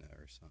says Dina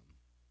or something.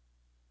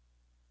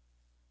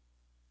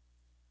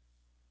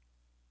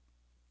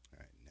 All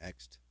right,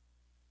 next,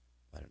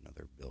 got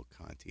another Bill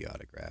Conti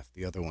autograph.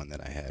 The other one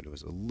that I had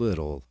was a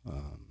little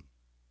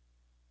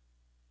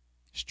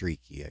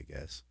streaky, I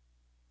guess.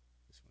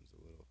 This one's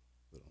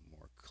a little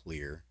more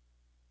clear.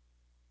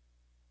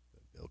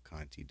 But Bill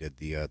Conti did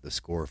the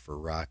score for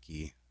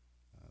Rocky,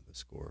 the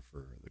score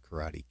for The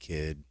Karate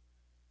Kid,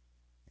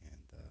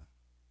 and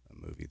a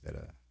movie that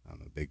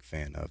I'm a big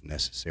fan of,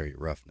 Necessary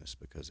Roughness,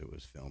 because it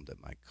was filmed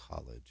at my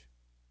college.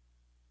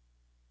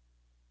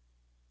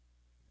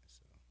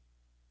 So,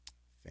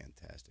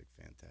 fantastic,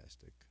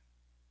 fantastic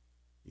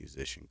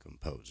musician,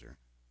 composer,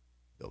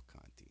 Bill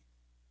Conti.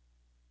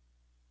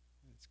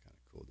 It's kind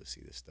of cool to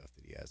see the stuff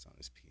that he has on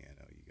his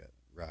piano. You got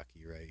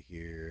Rocky right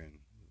here and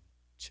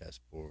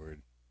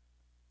chessboard.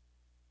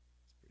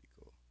 It's pretty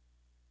cool.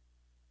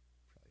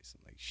 Probably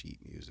some like sheet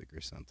music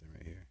or something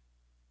right here.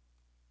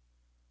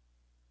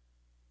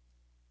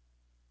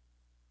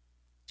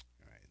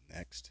 All right,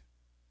 next.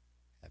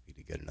 Happy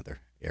to get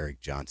another Eric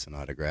Johnson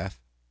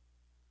autograph.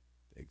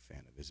 Big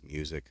fan of his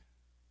music.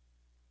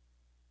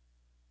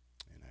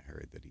 And I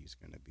heard that he's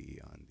going to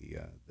be on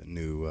the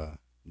new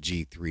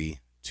G3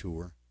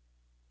 tour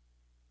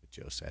with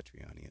Joe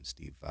Satriani and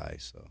Steve Vai.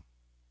 So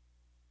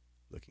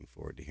looking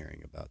forward to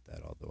hearing about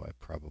that, although I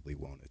probably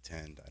won't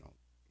attend. I don't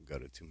go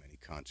to too many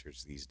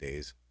concerts these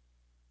days.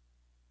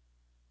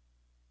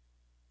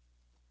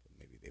 But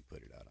maybe they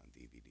put it out on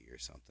DVD or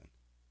something.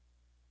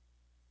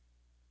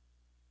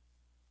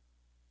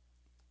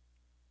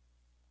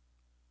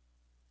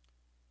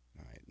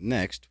 All right,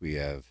 next we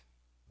have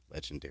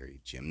legendary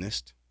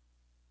gymnast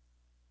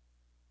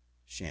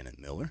Shannon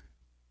Miller.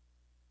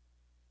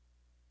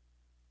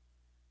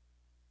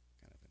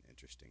 Kind of an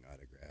interesting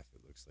autograph.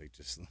 It looks like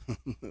just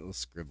little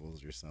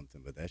scribbles or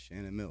something, but that's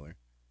Shannon Miller.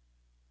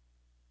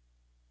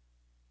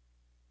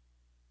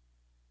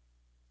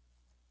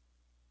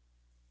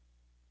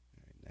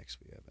 All right, next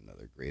we have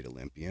another great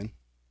Olympian.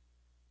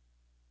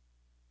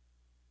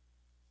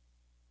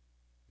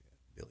 We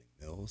have Billy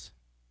Mills.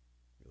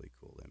 Really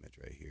cool image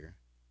right here.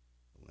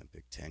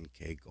 Olympic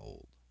 10K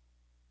gold.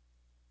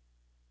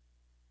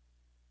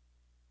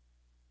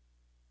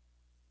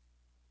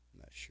 I'm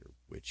not sure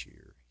which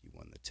year he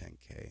won the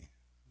 10K. I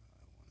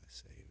want to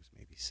say it was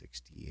maybe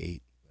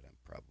 68, but I'm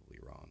probably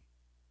wrong.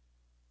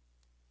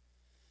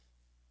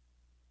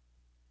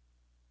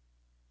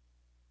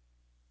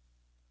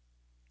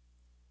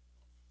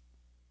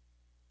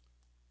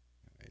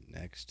 All right,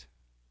 next,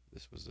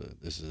 this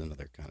is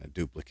another kind of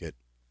duplicate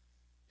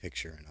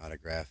picture and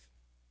autograph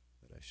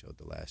that I showed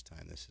the last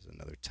time. This is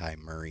another Ty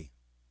Murray.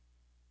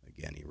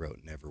 Again, he wrote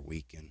Never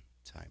Weaken,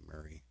 Ty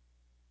Murray,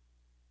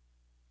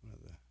 one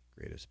of the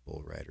greatest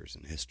bull riders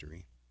in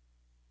history.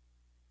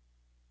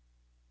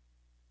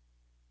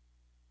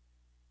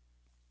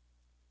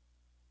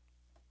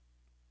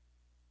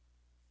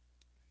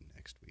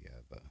 Next we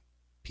have a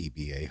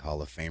PBA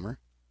Hall of Famer,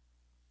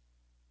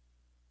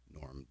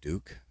 Norm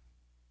Duke.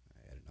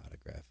 I had an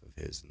autograph of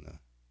his in the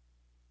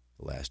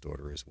last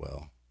order as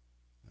well.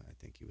 I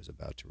think he was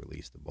about to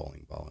release the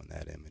bowling ball in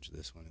that image.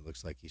 This one, it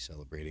looks like he's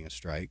celebrating a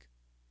strike.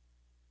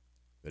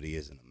 But he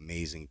is an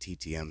amazing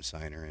TTM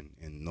signer,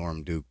 and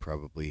Norm Duke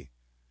probably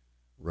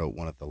wrote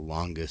one of the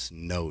longest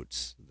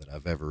notes that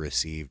I've ever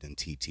received in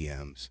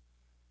TTMs.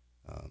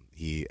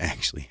 He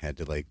actually had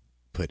to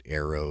put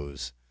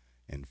arrows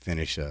and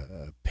finish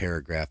a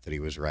paragraph that he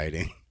was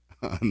writing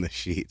on the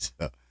sheet.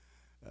 So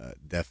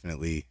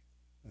definitely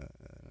an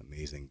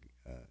amazing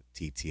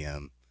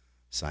TTM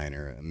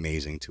signer,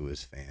 amazing to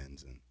his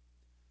fans, and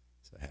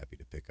so happy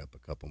to pick up a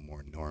couple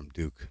more Norm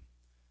Duke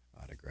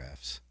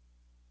autographs.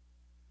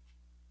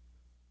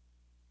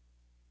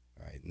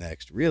 All right,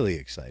 next, really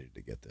excited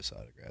to get this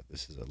autograph.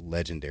 This is a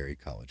legendary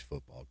college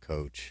football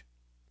coach.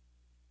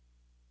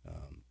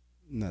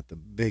 Not the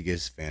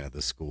biggest fan of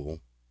the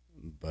school,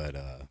 but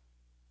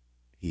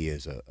he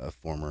is a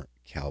former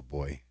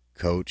Cowboy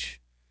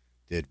coach.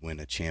 Did win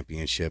a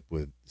championship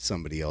with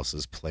somebody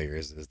else's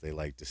players, as they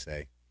like to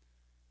say.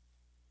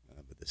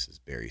 But this is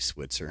Barry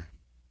Switzer.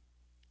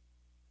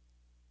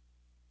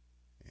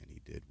 And he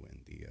did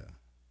win the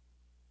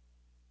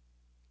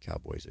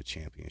Cowboys a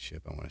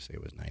championship. I want to say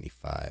it was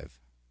 95.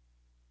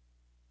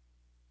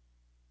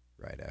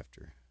 Right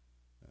after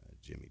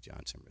Jimmy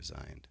Johnson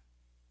resigned.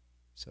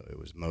 So it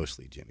was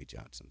mostly Jimmy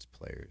Johnson's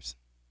players.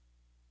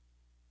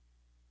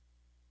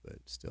 But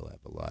still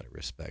have a lot of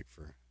respect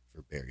for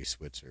Barry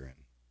Switzer,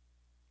 and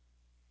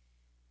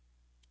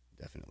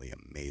definitely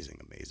amazing,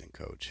 amazing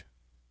coach.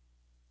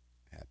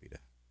 Happy to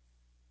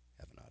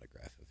have an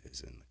autograph of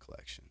his in the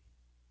collection.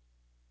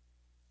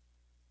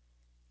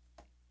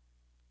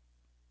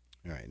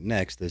 All right,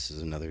 next, this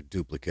is another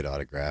duplicate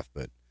autograph,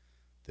 but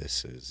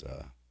this is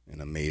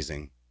an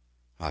amazing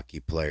hockey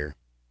player.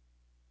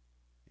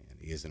 And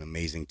he is an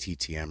amazing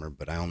TTMer,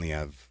 but I only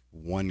have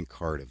one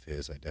card of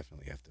his. I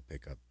definitely have to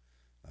pick up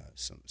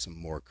some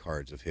more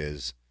cards of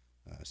his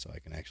so I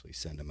can actually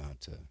send them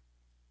out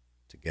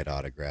to get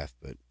autographed.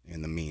 But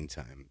in the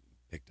meantime,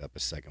 picked up a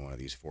second one of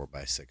these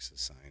 4x6s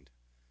signed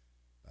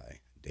by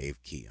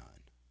Dave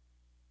Keon.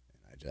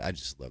 And I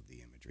just love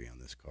the imagery on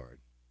this card.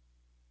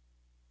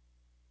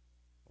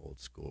 Old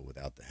school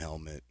without the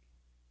helmet.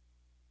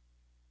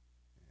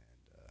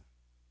 And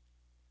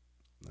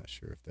I'm not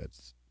sure if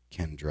that's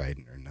Ken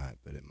Dryden or not,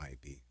 but it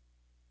might be.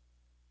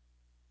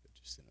 But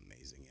just an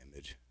amazing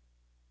image.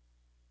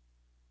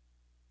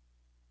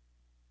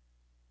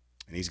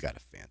 And he's got a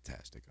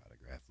fantastic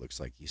autograph. Looks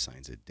like he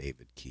signs it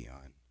David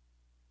Keon.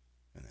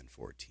 And then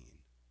 14.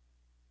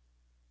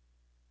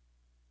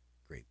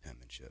 Great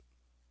penmanship.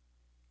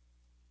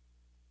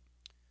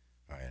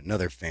 All right,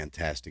 another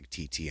fantastic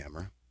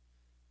TTMer.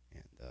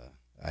 And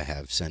I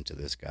have sent to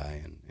this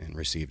guy and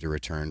received a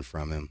return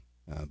from him.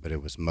 But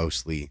it was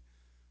mostly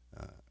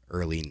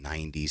early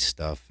 90s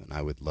stuff. And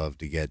I would love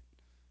to get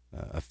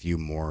a few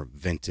more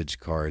vintage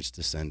cards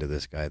to send to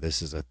this guy.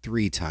 This is a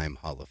 3-time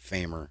Hall of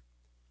Famer.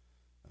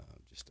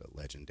 Just a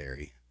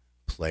legendary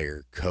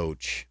player,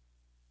 coach.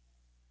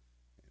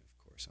 And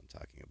of course, I'm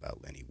talking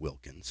about Lenny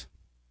Wilkens.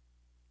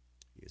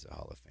 He is a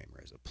Hall of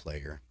Famer as a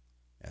player,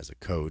 as a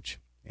coach,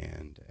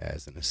 and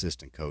as an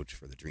assistant coach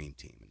for the Dream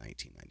Team in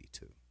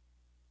 1992.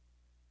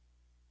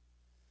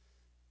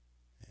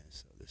 And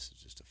so this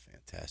is just a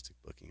fantastic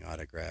looking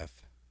autograph.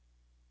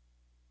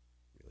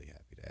 Really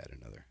happy to add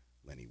another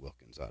Lenny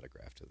Wilkens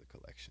autograph to the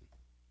collection.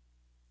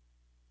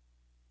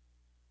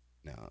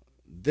 Now,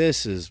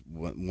 this is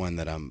one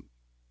that I'm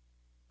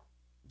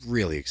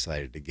really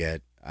excited to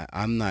get.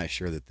 I'm not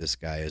sure that this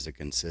guy is a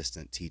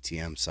consistent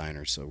TTM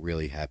signer, so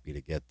really happy to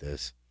get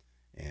this.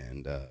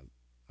 And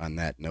on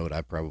that note,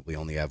 I probably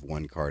only have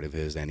one card of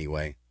his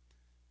anyway.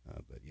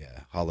 But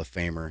yeah, Hall of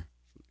Famer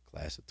from the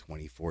class of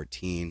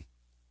 2014. And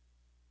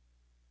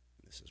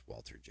this is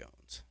Walter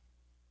Jones.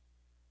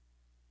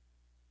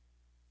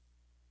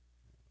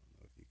 I don't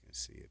know if you can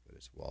see it, but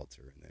it's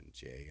Walter and then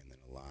J and then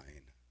a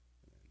line.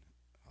 And then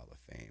Hall of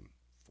Fame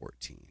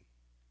 14.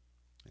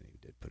 And he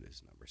did put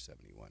his number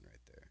 71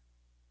 right there.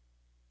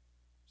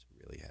 So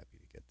really happy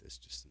to get this.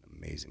 Just an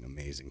amazing,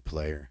 amazing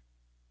player.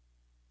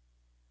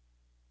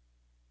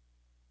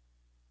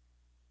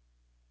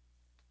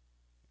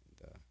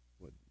 And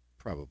would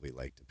probably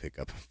like to pick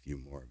up a few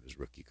more of his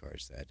rookie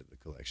cards to add to the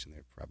collection.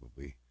 They're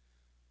probably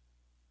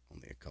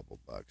only a couple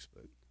bucks,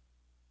 but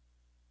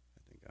I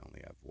think I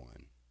only have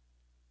one.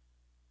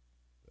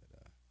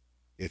 But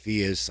if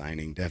he is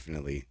signing,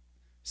 definitely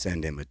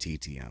send him a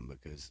TTM,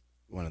 because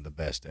one of the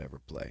best to ever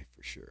play,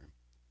 for sure.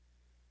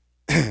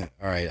 All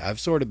right, I've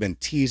sort of been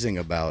teasing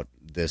about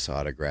this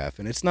autograph,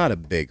 and it's not a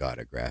big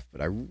autograph,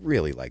 but I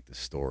really like the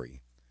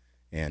story.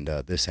 And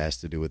this has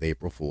to do with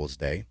April Fool's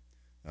Day.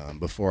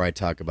 Before I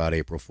talk about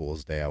April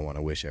Fool's Day, I want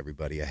to wish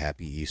everybody a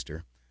happy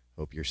Easter.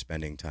 Hope you're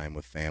spending time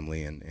with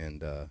family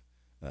and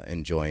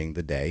enjoying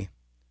the day.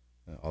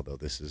 Although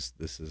this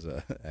is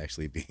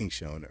actually being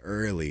shown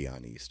early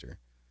on Easter.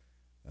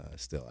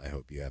 Still, I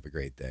hope you have a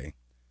great day.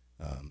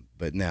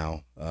 But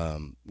now,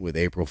 with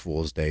April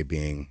Fool's Day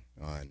being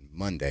on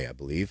Monday, I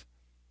believe,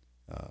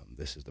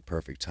 this is the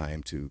perfect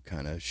time to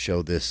kind of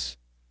show this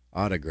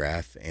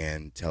autograph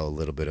and tell a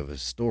little bit of a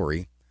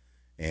story.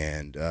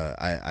 And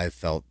I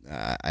felt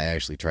I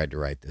actually tried to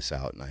write this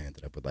out, and I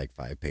ended up with like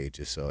 5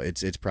 pages. So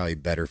it's probably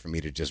better for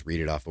me to just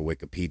read it off of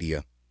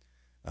Wikipedia.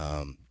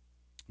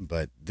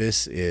 But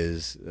this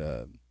is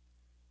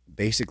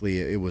basically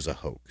it was a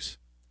hoax.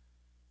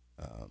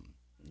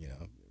 You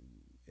know,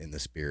 in the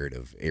spirit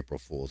of April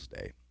Fool's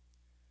Day.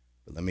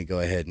 But let me go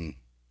ahead and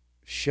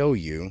show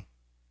you.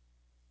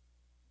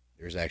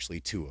 There's actually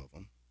two of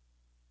them.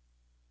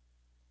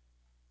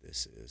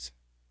 This is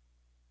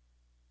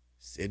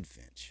Sid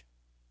Finch.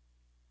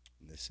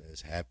 And this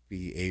says,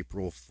 Happy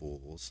April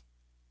Fools,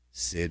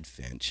 Sid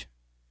Finch,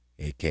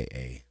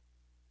 a.k.a.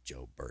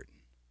 Joe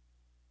Burton.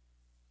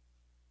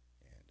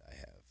 And I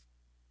have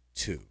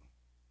two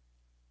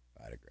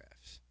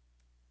autographs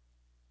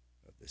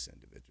of this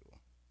individual.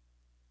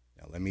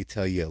 Now, let me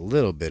tell you a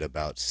little bit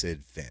about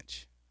Sid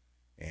Finch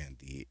and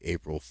the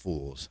April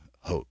Fool's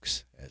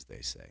hoax, as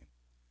they say.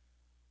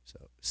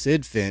 So,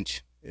 Sid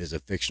Finch is a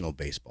fictional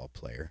baseball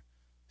player,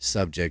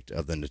 subject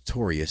of the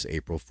notorious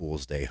April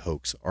Fool's Day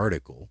hoax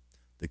article,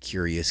 The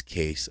Curious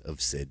Case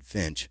of Sid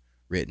Finch,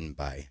 written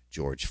by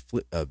George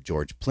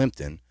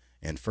Plimpton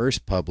and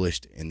first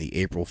published in the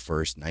April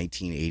 1st,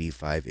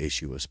 1985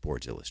 issue of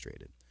Sports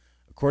Illustrated.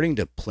 According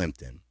to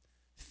Plimpton,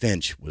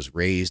 Finch was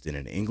raised in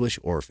an English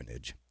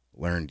orphanage,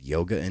 learned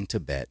yoga in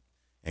Tibet,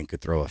 and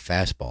could throw a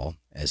fastball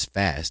as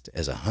fast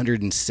as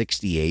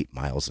 168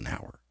 miles an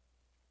hour.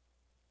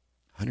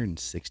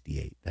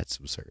 168, that's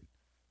absurd.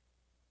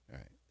 All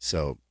right,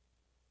 so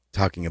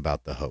talking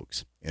about the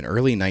hoax. In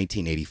early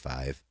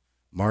 1985,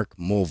 Mark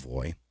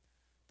Mulvoy,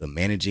 the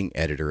managing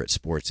editor at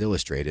Sports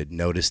Illustrated,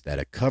 noticed that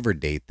a cover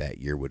date that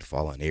year would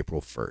fall on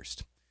April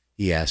 1st.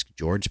 He asked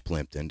George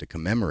Plimpton to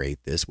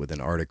commemorate this with an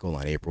article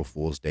on April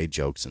Fool's Day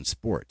jokes in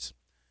sports.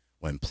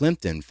 When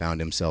Plimpton found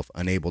himself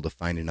unable to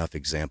find enough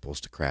examples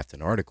to craft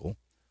an article,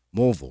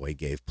 Mulvoy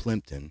gave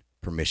Plimpton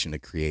permission to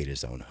create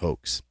his own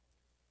hoax.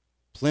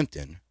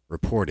 Plimpton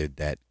reported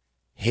that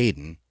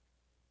Hayden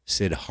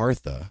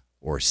Siddhartha,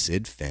 or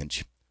Sid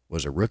Finch,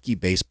 was a rookie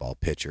baseball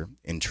pitcher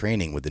in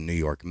training with the New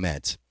York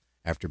Mets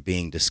after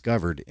being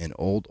discovered in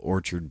Old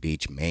Orchard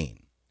Beach,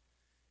 Maine.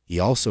 He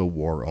also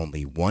wore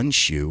only one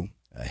shoe,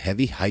 a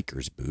heavy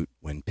hiker's boot,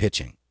 when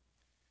pitching.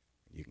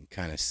 You can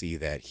kind of see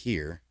that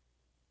here.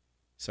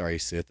 Sorry,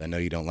 Sith, I know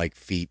you don't like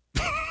feet.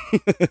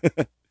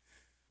 But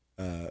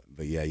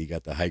yeah, you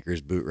got the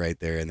hiker's boot right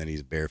there, and then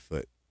he's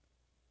barefoot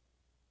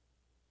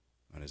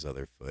on his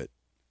other foot.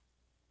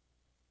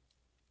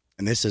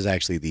 And this is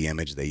actually the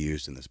image they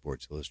used in the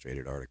Sports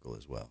Illustrated article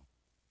as well.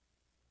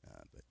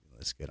 But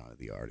let's get on to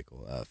the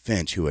article.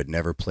 Finch, who had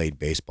never played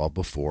baseball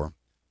before,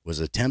 was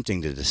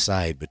attempting to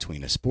decide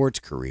between a sports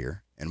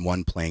career and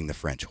one playing the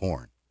French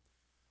horn.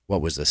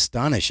 What was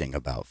astonishing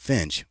about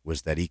Finch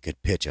was that he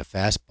could pitch a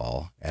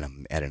fastball at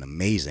an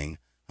amazing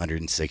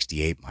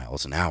 168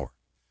 miles an hour,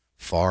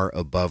 far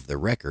above the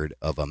record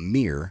of a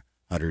mere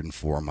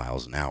 104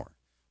 miles an hour,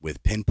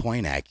 with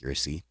pinpoint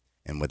accuracy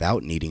and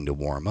without needing to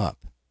warm up.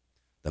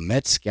 The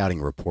Mets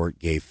scouting report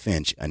gave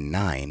Finch a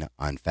 9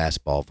 on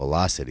fastball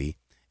velocity,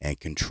 and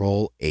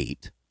control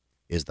 8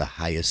 is the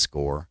highest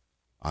score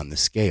on the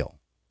scale.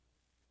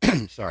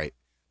 Sorry,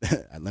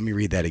 let me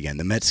read that again.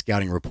 The Mets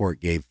scouting report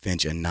gave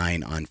Finch a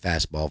 9 on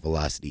fastball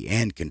velocity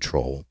and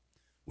control,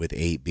 with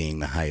 8 being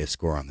the highest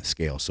score on the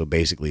scale. So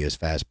basically his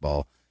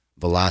fastball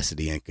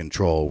velocity and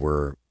control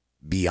were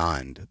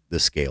beyond the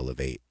scale of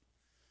 8.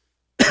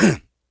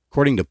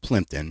 According to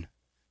Plimpton,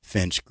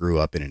 Finch grew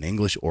up in an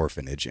English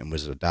orphanage and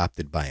was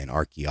adopted by an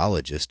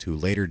archaeologist who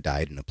later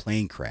died in a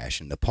plane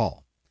crash in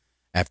Nepal.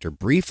 After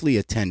briefly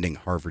attending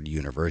Harvard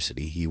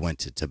University, he went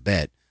to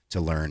Tibet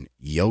to learn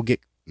yogic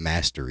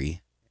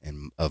mastery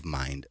of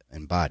mind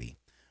and body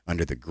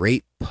under the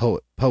great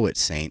poet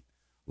saint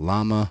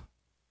Lama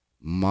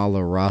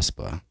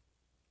Malaraspa,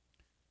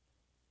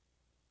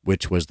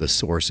 which was the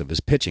source of his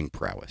pitching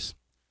prowess.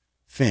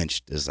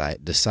 Finch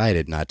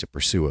decided not to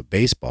pursue a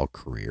baseball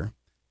career,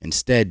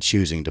 instead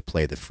choosing to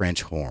play the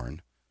French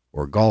horn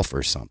or golf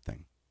or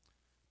something.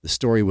 The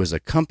story was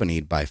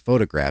accompanied by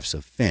photographs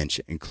of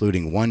Finch,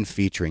 including one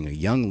featuring a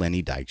young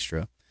Lenny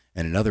Dykstra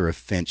and another of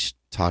Finch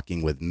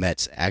talking with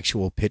Mets'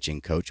 actual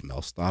pitching coach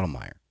Mel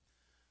Stottlemyre.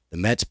 The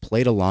Mets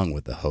played along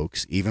with the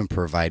hoax, even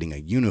providing a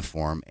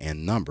uniform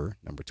and number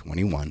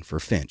 21, for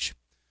Finch.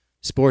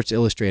 Sports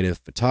Illustrated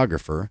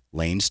photographer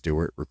Lane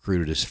Stewart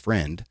recruited his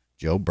friend,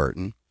 Joe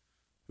Burton,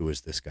 who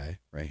is this guy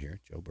right here,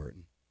 Joe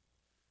Burton.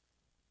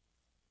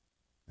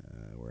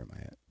 Where am I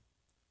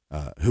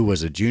at? Who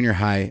was a junior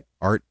high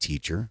art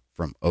teacher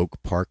from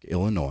Oak Park,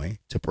 Illinois,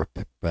 to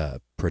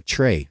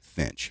portray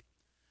Finch.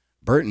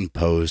 Burton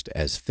posed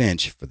as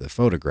Finch for the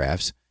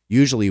photographs,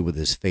 usually with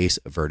his face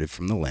averted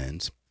from the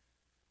lens.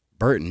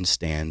 Burton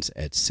stands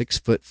at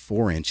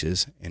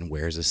 6'4" and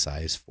wears a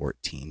size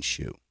 14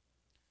 shoe.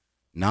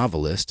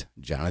 Novelist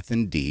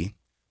Jonathan D.,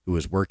 who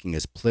was working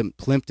as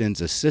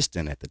Plimpton's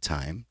assistant at the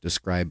time,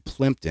 described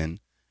Plimpton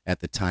at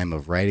the time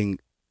of writing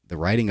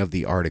of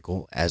the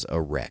article as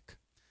a wreck.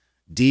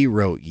 D.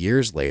 wrote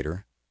years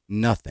later,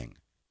 "Nothing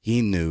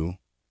he knew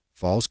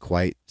falls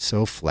quite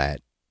so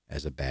flat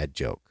as a bad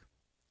joke."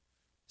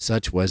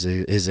 Such was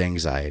his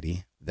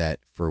anxiety that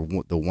for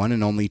the one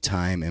and only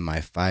time in my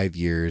 5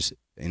 years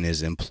in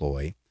his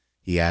employ,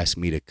 he asked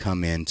me to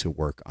come in to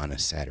work on a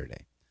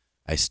Saturday.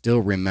 I still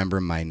remember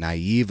my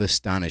naive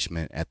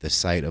astonishment at the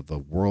sight of a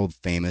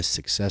world-famous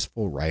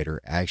successful writer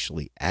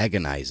actually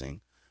agonizing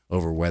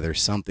over whether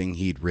something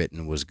he'd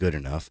written was good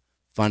enough,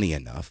 funny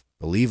enough,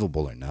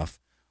 believable enough,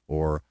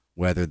 or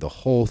whether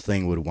the whole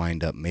thing would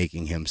wind up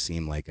making him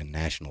seem like a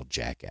national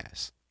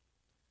jackass.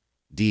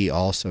 D.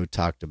 also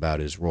talked about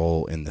his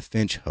role in the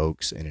Finch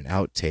hoax in an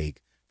outtake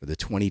for the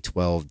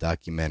 2012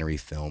 documentary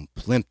film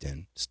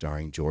Plimpton,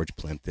 starring George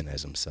Plimpton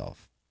as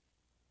himself.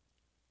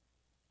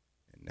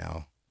 And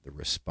now the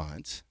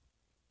response.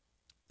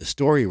 The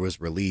story was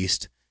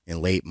released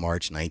in late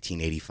March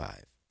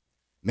 1985.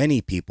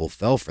 Many people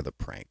fell for the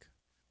prank.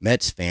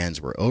 Mets fans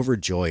were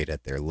overjoyed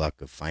at their luck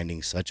of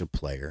finding such a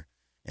player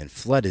and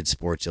flooded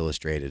Sports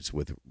Illustrated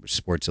with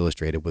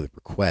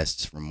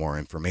requests for more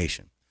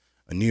information.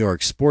 A New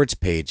York sports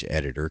page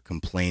editor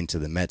complained to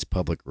the Mets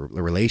public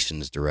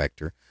relations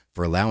director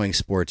for allowing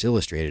Sports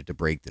Illustrated to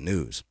break the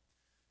news.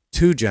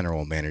 2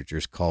 general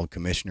managers called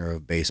Commissioner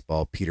of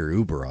Baseball Peter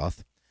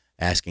Ueberroth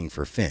asking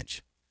for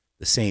Finch.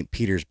 The St.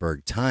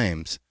 Petersburg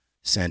Times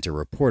sent a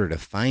reporter to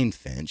find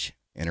Finch,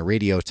 and a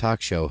radio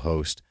talk show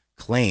host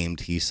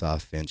claimed he saw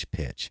Finch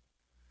pitch.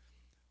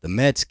 The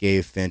Mets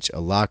gave Finch a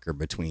locker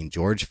between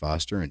George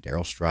Foster and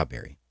Darryl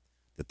Strawberry.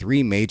 The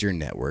 3 major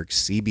networks,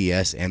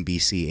 CBS,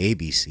 NBC,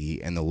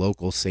 ABC, and the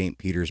local St.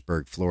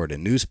 Petersburg, Florida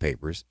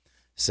newspapers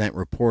sent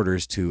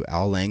reporters to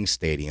Al Lang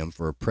Stadium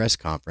for a press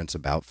conference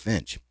about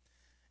Finch.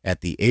 At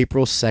the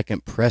April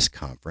 2nd press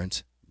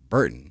conference,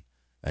 Burton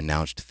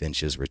announced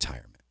Finch's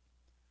retirement.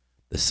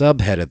 The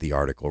subhead of the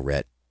article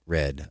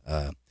read,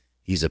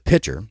 "He's a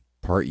pitcher,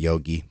 part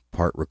yogi,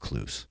 part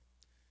recluse.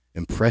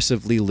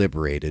 Impressively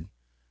liberated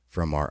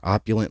from our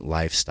opulent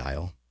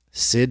lifestyle,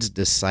 Sid's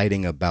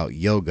deciding about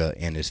yoga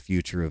and his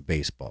future of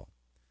baseball."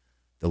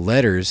 The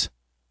letters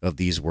of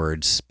these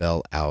words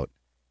spell out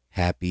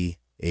Happy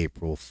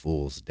April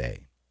Fool's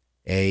Day.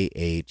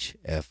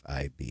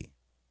 AHFIB.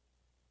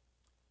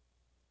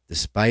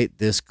 Despite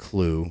this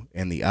clue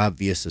and the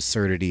obvious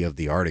absurdity of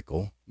the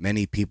article,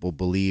 many people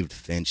believed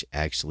Finch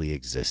actually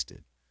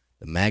existed.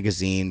 The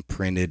magazine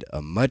printed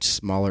a much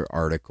smaller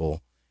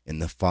article in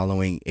the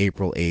following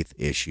April 8th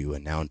issue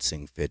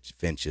announcing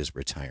Finch's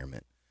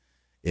retirement.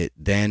 It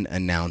then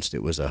announced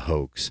it was a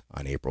hoax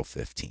on April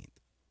 15th.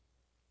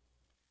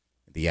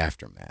 The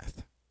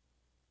aftermath.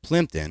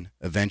 Plimpton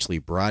eventually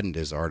broadened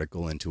his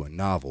article into a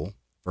novel,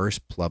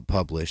 first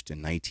published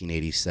in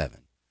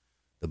 1987.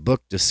 The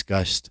book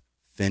discussed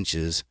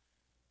Finch's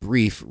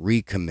brief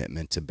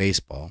recommitment to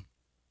baseball,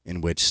 in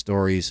which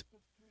stories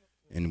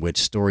of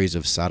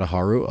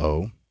Sadaharu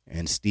O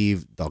and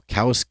Steve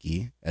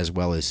Dalkowski, as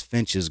well as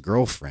Finch's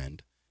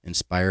girlfriend,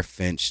 inspire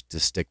Finch to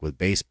stick with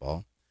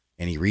baseball,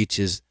 and he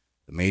reaches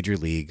the major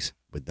leagues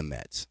with the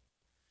Mets.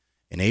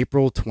 In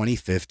April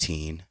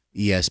 2015,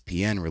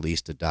 ESPN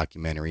released a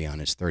documentary on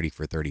its 30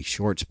 for 30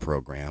 Shorts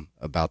program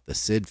about the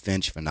Sid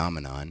Finch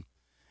phenomenon,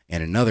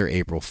 and another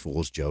April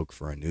Fool's joke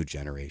for a new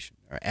generation,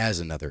 or as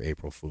another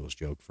April Fool's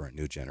joke for a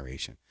new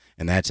generation.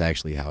 And that's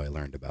actually how I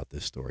learned about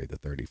this story, the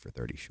 30 for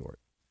 30 Short.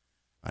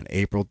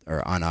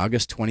 On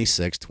August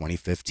 26,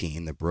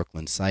 2015, the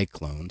Brooklyn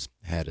Cyclones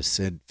had a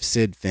Sid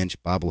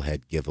Finch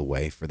bobblehead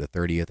giveaway for the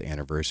 30th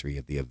anniversary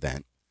of the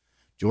event.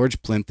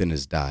 George Plimpton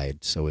has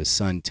died, so his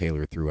son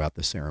Taylor threw out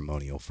the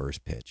ceremonial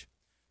first pitch.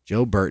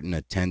 Joe Burton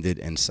attended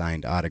and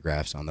signed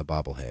autographs on the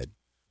bobblehead.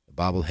 The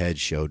bobblehead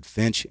showed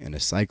Finch in a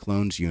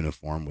Cyclones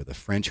uniform with a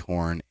French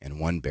horn and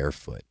one bare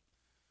foot.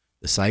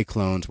 The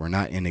Cyclones were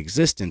not in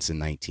existence in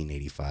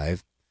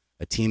 1985.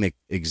 A team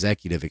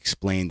executive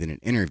explained in an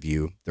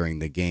interview during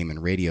the game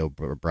and radio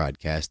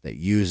broadcast that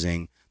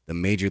using the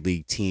Major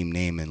League team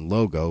name and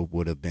logo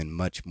would have been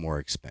much more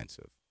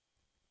expensive.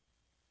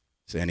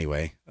 So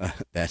anyway,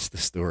 that's the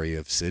story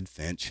of Sid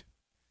Finch.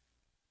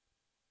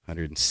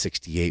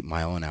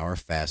 168-mile-an-hour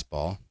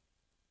fastball.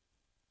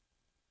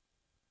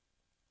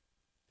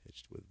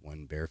 Pitched with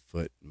one bare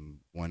foot and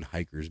one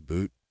hiker's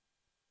boot.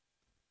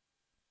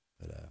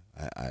 But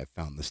I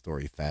found the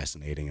story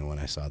fascinating, and when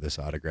I saw this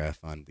autograph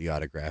on the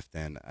autograph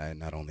den, I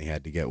not only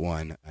had to get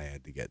one, I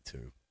had to get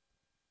 2.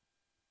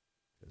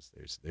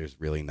 Because there's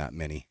really not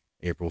many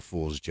April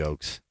Fool's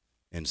jokes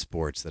in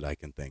sports that I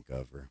can think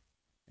of.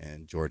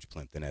 And George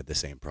Plimpton had the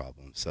same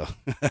problem. So,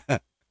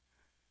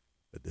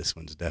 but this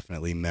one's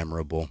definitely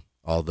memorable.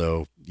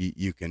 Although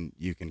you can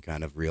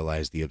kind of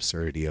realize the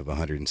absurdity of a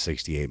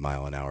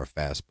 168-mile-an-hour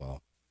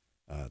fastball.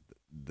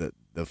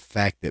 The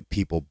fact that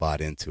people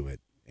bought into it,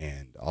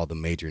 and all the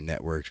major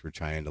networks were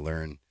trying to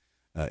learn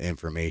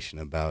information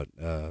about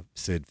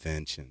Sid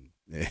Finch, and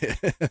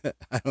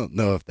I don't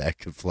know if that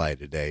could fly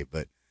today,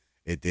 but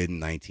it did in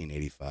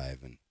 1985,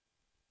 and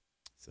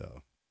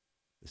so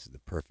this is the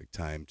perfect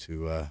time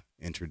to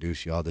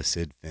introduce y'all to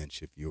Sid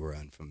Finch if you were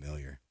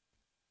unfamiliar.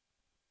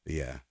 But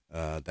yeah,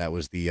 that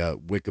was the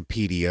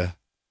Wikipedia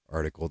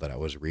article that I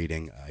was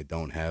reading. I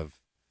don't have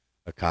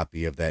a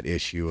copy of that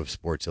issue of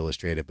Sports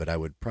Illustrated, but I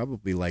would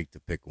probably like to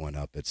pick one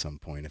up at some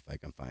point if I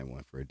can find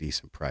one for a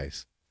decent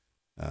price,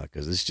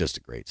 because it's just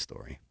a great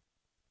story.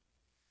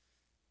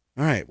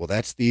 All right, well,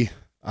 that's the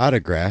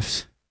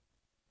autographs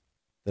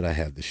that I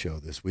have to show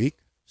this week.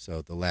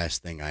 So the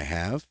last thing I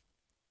have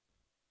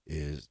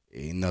is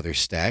another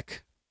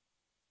stack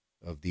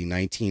of the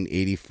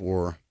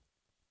 1984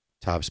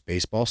 Topps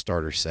Baseball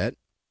Starter Set.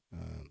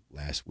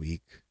 Last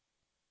week,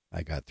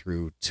 I got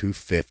through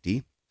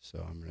 250,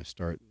 so I'm going to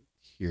start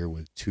here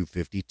with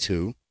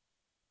 252.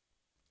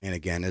 And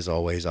again, as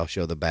always, I'll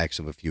show the backs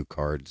of a few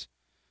cards.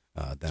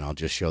 Then I'll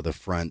just show the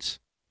fronts,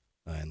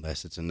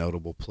 unless it's a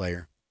notable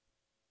player.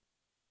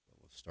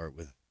 We'll start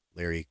with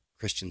Larry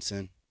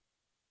Christensen.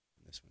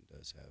 This one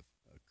does have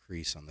a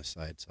crease on the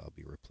side, so I'll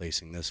be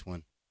replacing this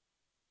one.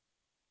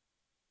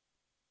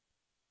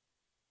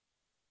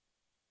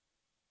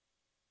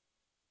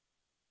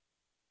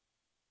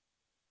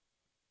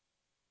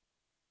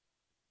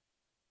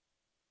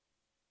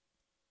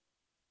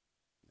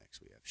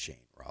 Next, we have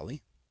Shane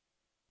Raleigh.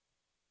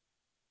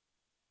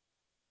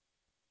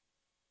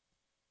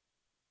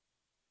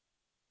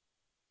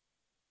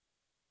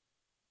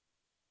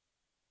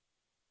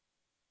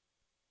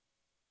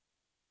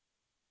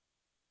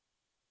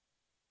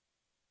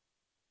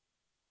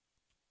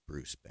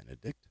 Bruce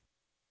Benedict.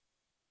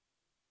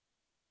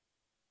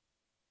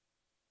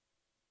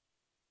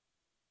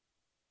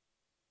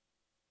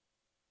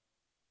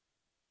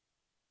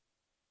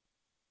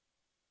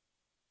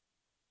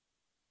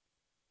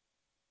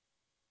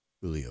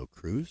 Julio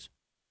Cruz.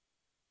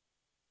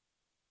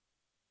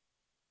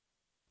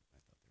 I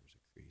thought there was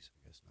a crease.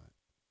 I guess not.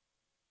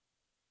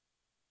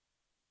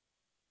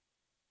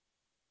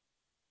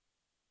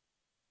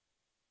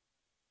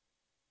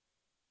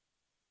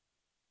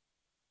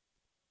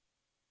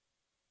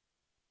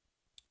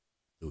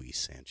 Luis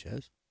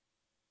Sanchez.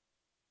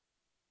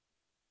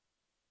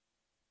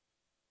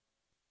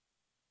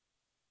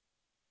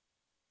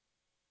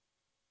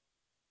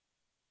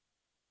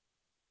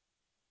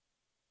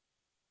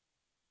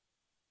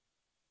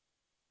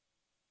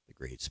 The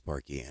great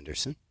Sparky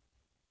Anderson.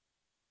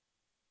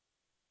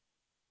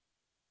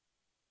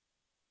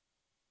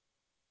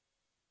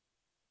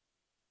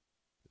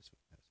 This one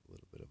has a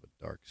little bit of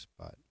a dark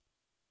spot.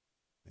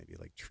 Maybe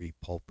like tree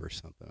pulp or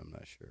something. I'm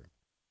not sure.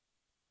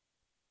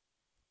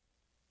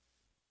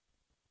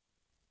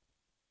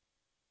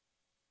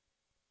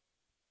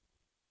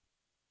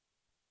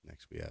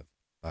 Next, we have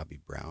Bobby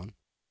Brown,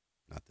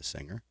 not the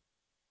singer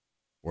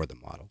or the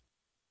model.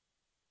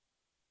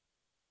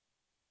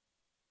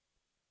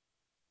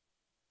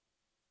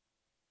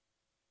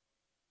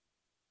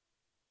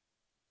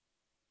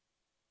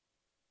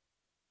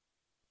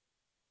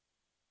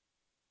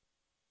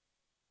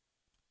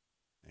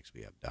 Next,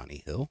 we have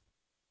Donnie Hill.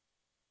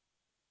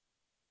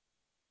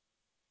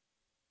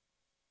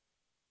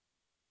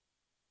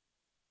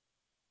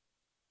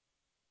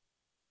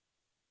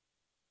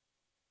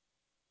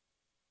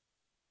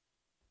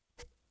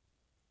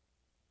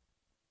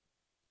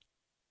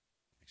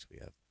 Next, we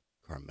have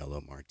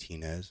Carmelo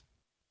Martinez.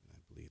 I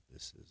believe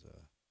this is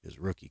his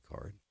rookie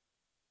card.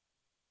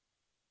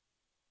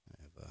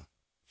 I have a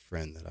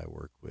friend that I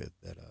work with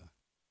that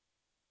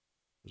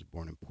was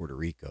born in Puerto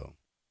Rico.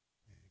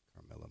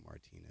 And Carmelo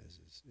Martinez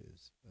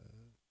is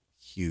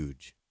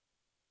huge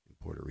in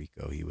Puerto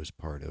Rico. He was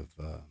part of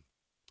the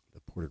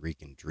Puerto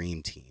Rican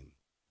Dream Team,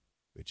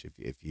 which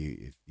if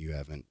you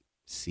haven't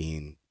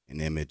seen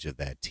an image of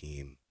that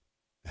team,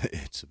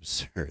 it's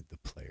absurd, the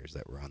players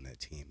that were on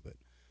that team. But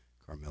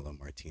Carmelo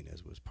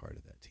Martinez was part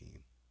of that team.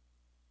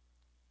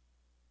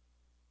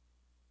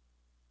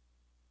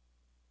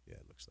 Yeah,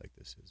 it looks like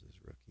this is his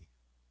rookie.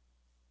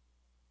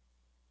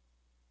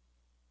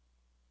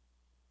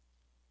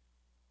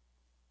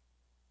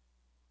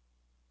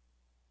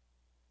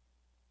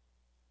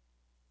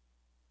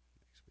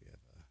 Next, we have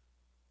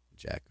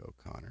Jack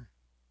O'Connor.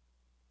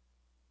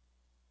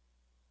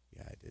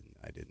 Yeah,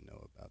 I didn't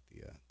know about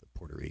the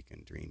Puerto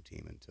Rican Dream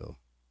Team until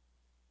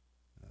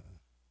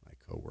my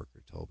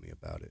coworker told me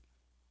about it.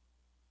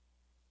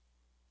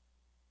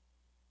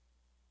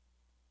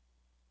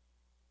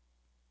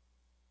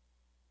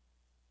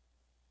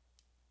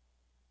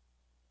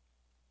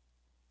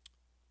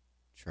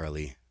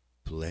 Charlie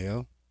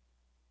Puleo.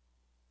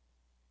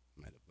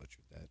 Might have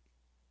butchered that.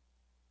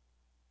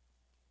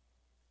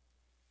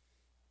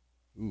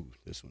 Ooh,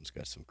 this one's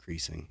got some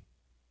creasing.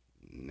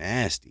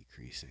 Nasty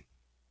creasing.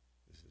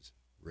 This is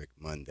Rick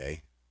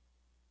Monday.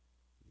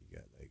 You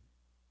got like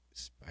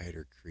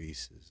spider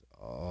creases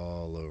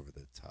all over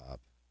the top.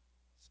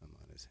 Some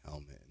on his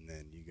helmet. And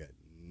then you got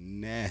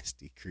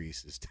nasty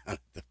creases down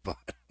at the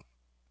bottom.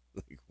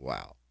 Like,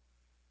 wow.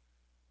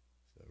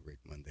 So Rick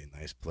Monday,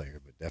 nice player,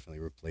 but definitely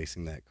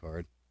replacing that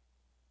card.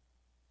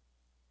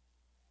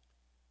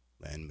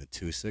 Len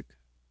Matusik.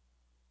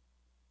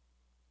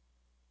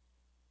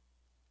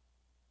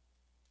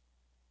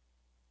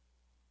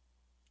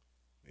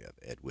 We have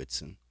Ed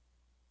Whitson.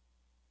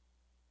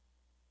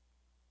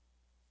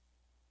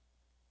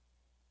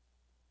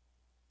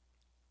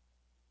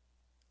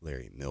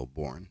 Larry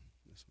Milbourne.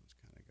 This one's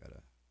kind of got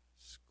a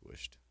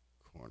squished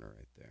corner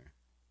right there.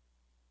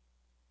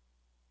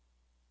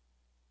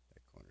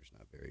 That corner's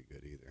not very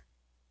good either.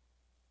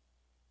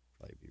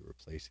 Probably be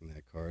replacing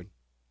that card.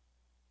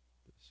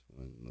 This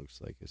one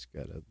looks like it's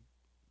got a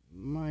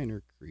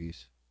minor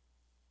crease.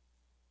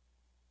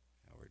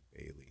 Howard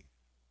Bailey.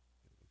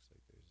 It looks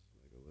like there's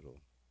like a little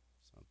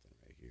something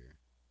right here.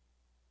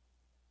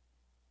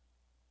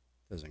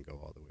 Doesn't go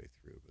all the way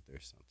through, but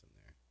there's something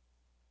there.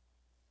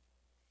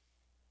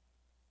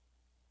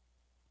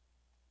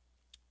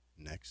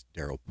 Next,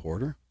 Daryl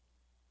Porter.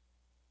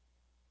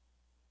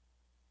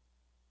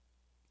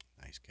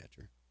 Nice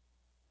catcher.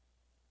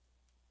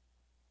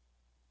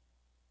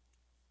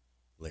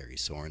 Larry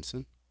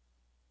Sorensen.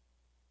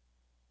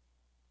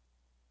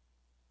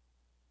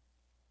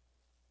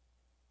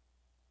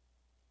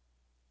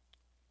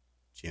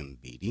 Jim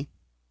Beattie.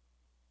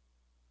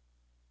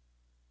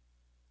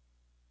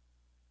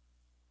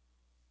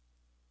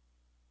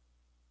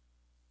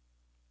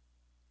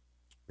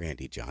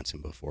 Randy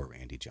Johnson before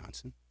Randy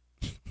Johnson.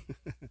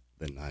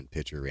 The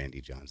non-pitcher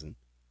Randy Johnson.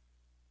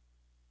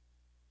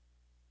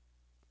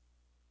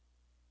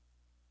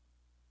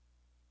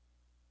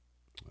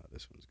 Oh,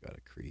 this one's got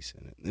a crease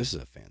in it. And this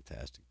is a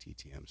fantastic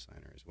TTM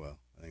signer as well.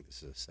 I think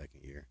this is a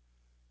second year.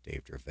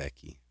 Dave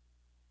Dravecki.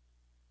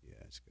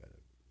 Yeah, it's got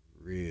a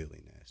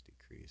really nasty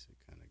crease. It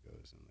kind of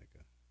goes in like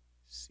a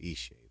C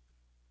shape.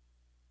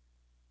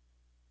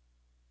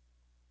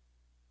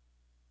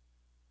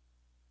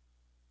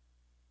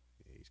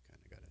 Yeah, he's kind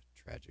of got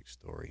a tragic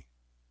story.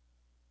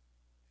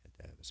 Had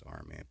to have his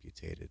arm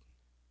amputated.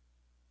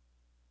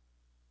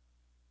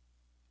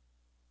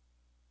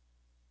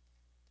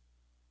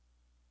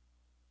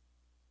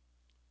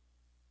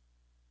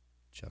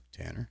 Chuck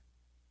Tanner.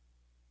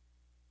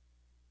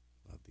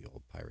 Love the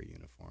old pirate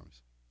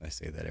uniforms. I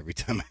say that every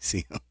time I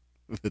see them,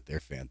 but they're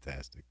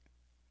fantastic.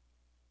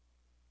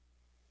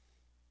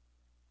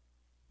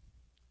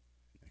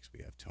 Next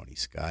we have Tony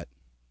Scott.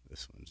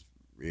 This one's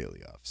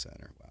really off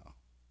center. Wow.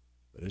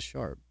 But it's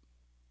sharp.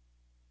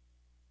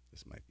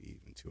 This might be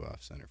even too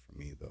off center for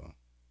me though.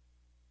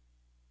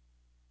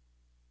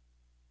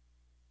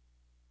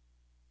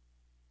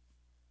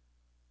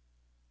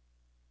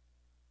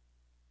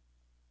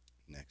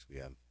 Next we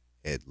have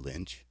Ed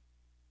Lynch.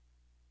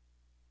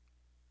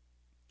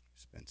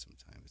 Spent some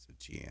time as a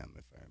GM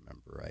if I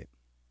remember right.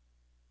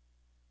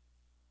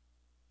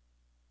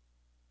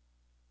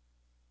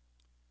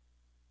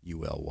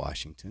 UL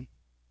Washington.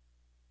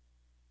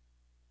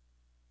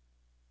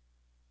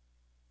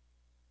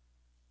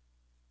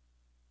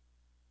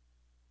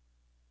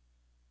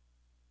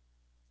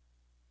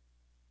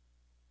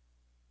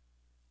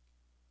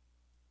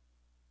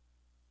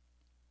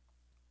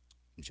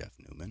 Jeff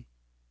Newman.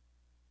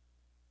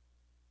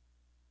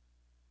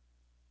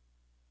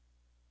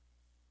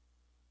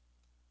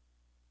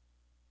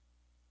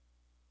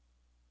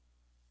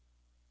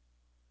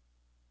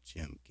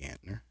 Jim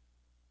Gantner.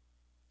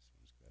 This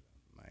one's got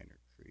a minor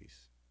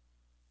crease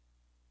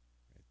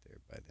right there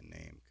by the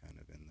name, kind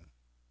of in the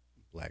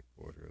black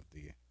border of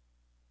the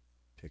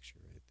picture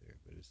right there,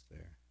 but it's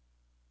there.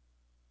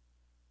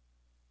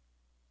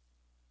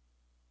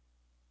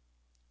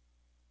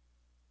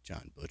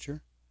 John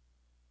Butcher.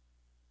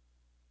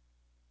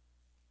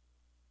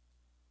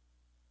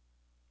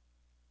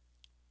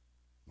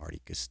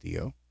 Marty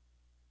Castillo.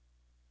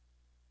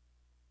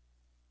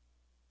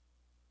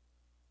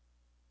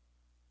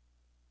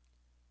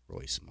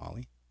 Roy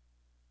Smalley.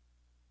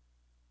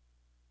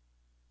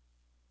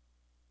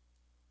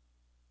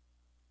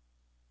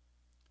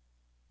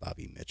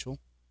 Bobby Mitchell.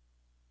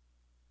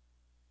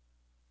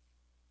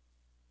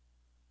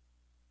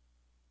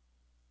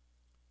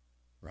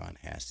 Ron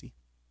Hassey.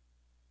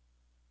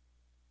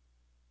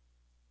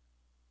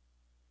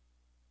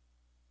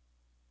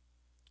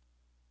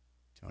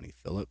 Tony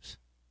Phillips.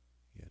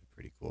 He had a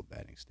pretty cool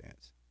batting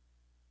stance.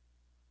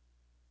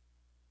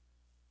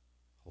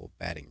 Whole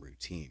batting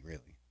routine,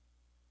 really.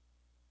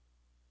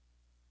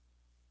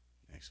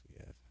 Next we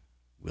have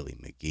Willie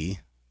McGee.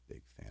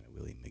 Big fan of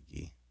Willie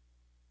McGee.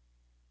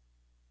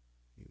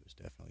 He was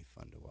definitely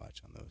fun to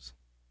watch on those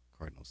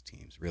Cardinals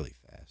teams. Really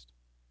fast.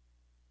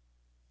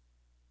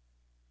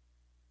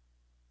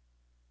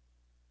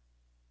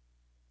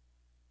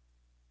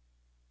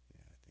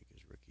 Yeah, I think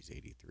his rookie's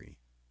 83.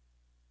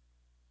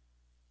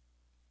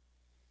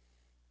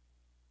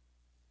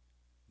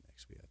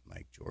 Next we have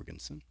Mike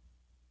Jorgensen.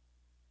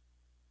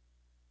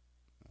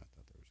 I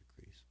thought there was a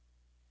crease.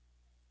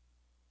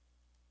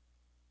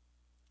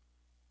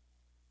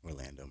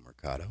 Orlando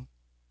Mercado.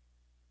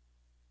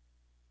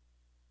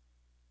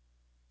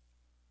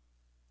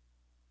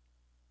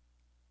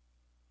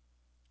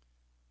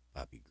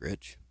 Bobby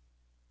Grich.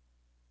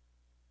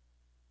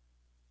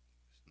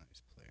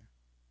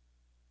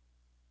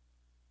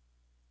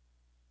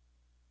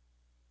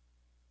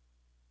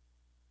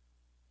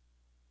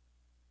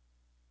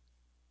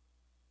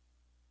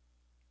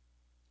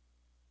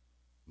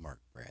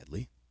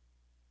 Bradley.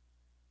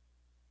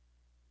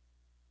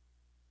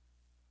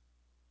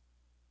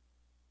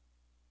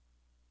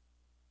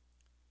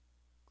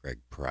 Greg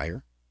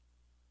Pryor.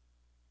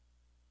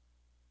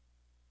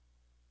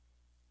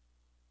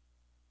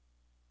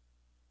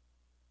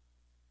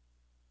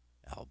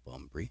 Al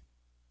Bumbry.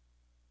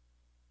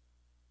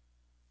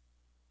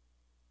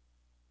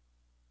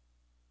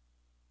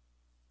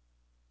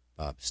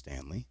 Bob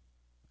Stanley.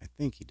 I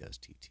think he does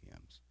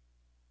TTMs.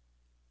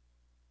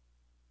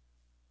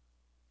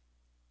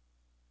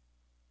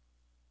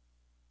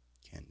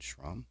 Ken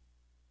Schrum.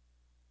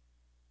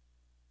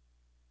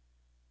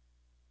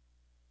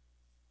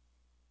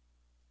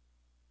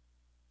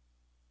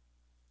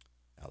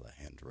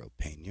 Alejandro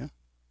Pena.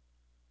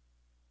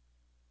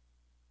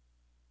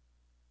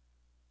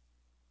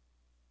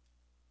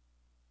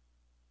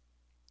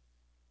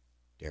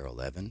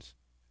 Daryl Evans.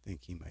 I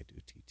think he might do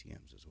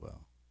TTMs as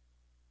well.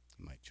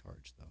 He might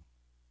charge, though.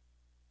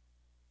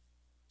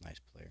 Nice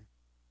player.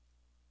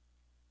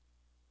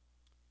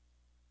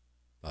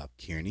 Bob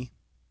Kearney.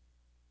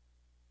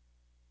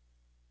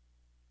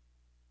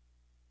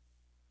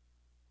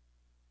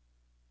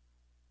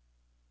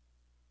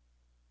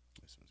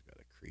 This one's got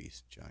a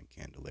crease. John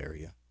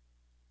Candelaria.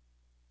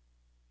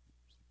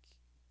 There's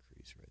a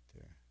crease right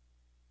there.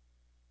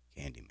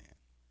 Candyman.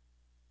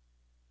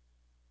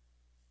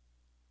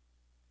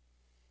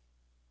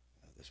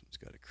 This one's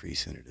got a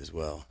crease in it as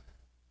well.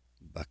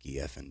 Bucky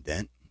F. and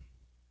Dent.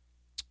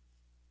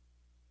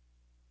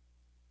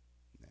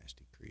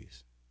 Nasty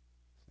crease.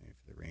 Playing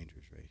for the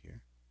Rangers right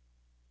here.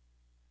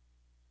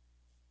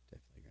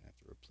 Definitely going to have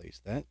to replace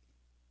that.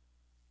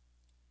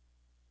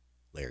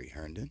 Larry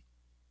Herndon.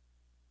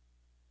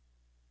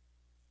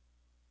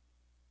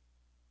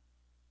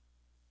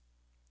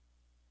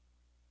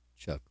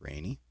 Chuck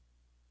Rainey.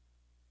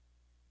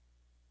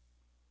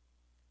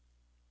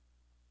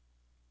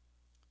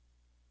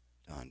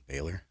 Don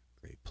Baylor,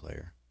 great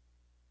player.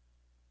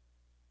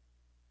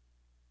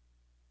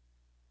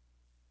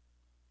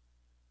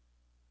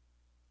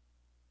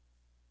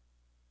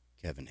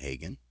 Kevin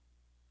Hagan.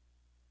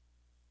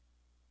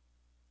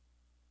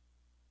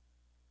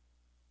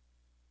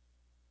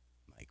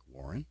 Mike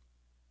Warren.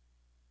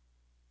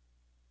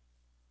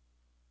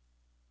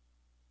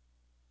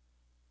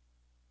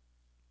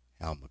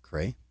 Hal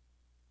McRae,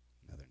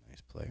 another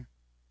nice player.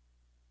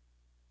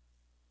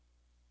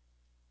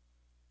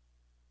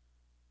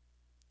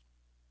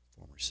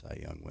 Former Cy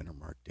Young winner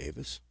Mark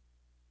Davis.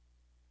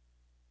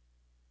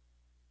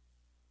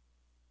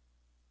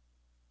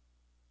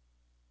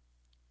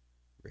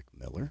 Rick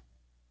Miller.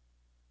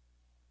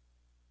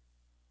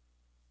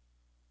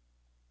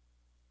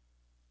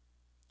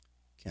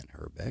 Kent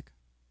Herbeck.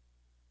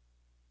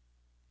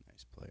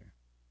 Nice player.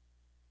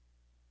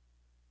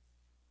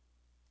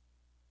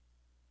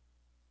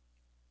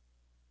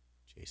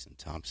 Jason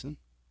Thompson.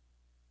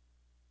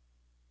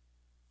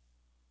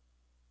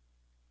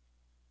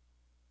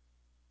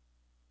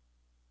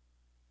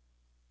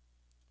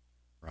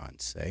 Ron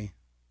Say,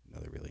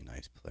 another really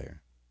nice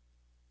player.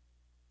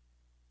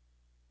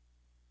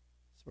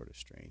 Sort of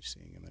strange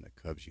seeing him in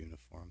a Cubs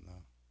uniform,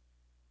 though.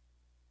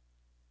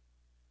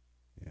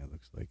 Yeah, it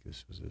looks like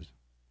this was his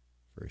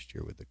first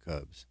year with the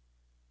Cubs.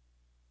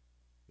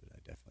 But I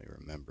definitely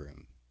remember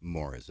him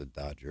more as a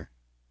Dodger.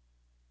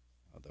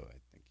 Although I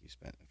think he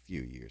spent a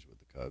few years with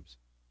the Cubs.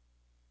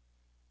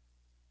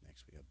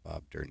 Next we have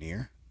Bob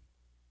Dernier.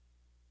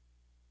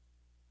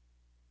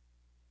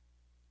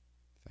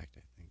 In fact,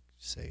 I think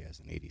Say has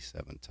an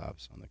 87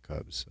 tops on the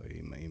Cubs, so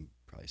he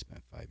probably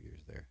spent 5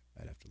 years there.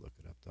 I'd have to look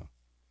it up, though.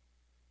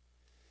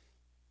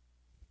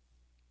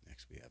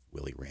 Next we have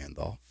Willie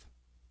Randolph,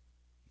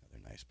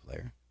 another nice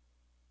player.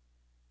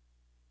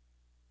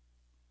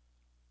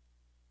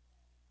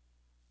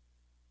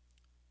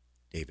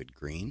 David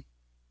Green.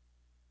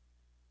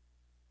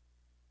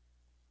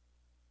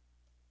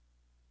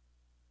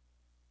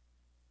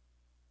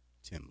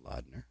 Tim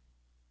Laudner.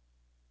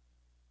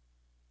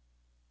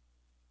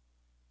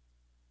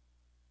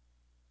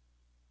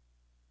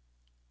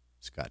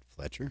 Scott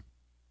Fletcher.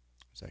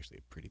 I was actually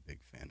a pretty big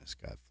fan of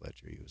Scott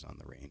Fletcher. He was on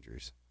the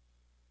Rangers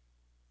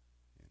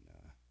in, I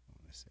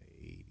want to say,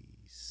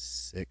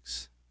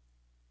 86.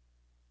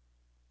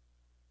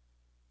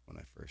 When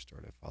I first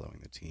started following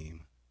the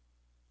team.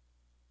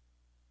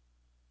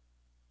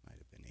 Might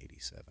have been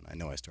 87. I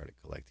know I started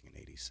collecting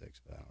in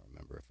 86, but I don't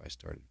remember if I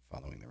started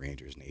following the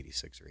Rangers in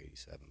 86 or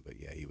 87. But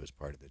yeah, he was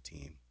part of the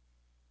team.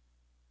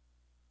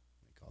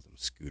 They called him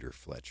Scooter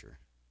Fletcher.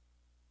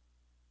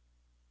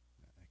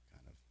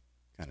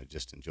 I kind of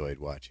just enjoyed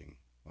watching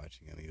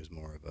him. He was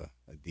more of a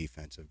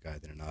defensive guy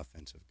than an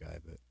offensive guy,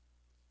 but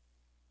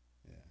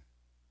yeah,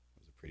 I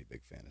was a pretty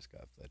big fan of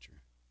Scott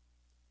Fletcher.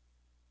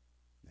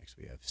 Next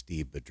we have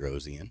Steve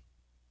Bedrosian.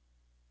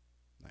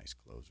 Nice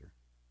closer.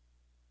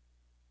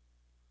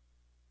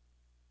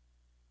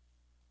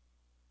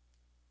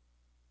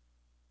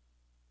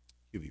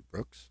 Hubie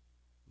Brooks,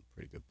 a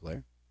pretty good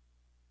player.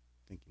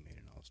 I think he made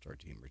an all-star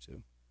team or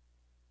two.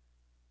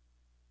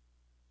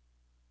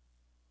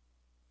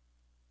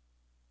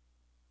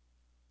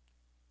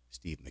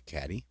 Steve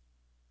McCaddy,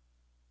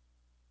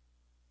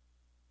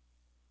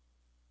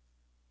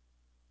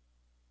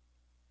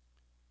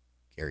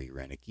 Gary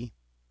Renicky,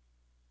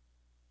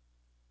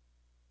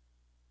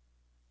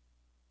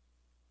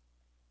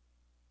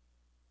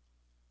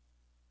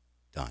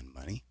 Don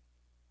Money,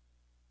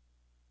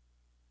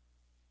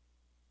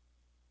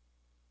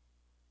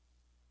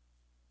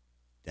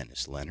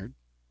 Dennis Leonard,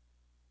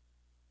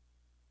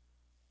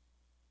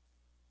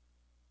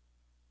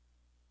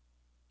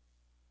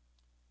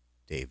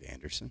 Dave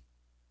Anderson.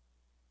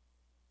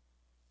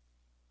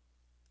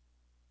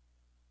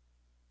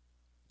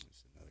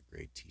 There's another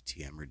great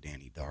TTMer,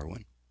 Danny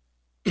Darwin.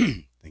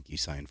 I think he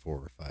signed 4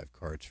 or 5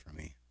 cards for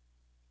me.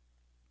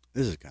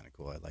 This is kind of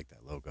cool. I like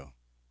that logo.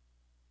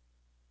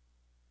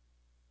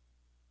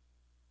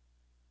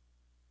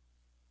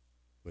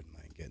 Wouldn't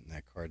mind getting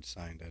that card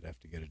signed. I'd have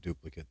to get a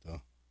duplicate,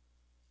 though.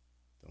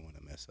 Don't want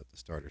to mess up the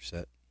starter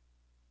set.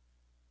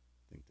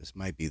 I think this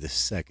might be the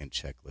second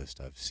checklist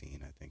I've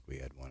seen. I think we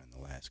had one in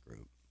the last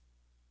group.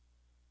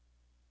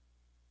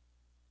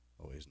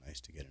 Always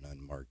nice to get an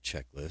unmarked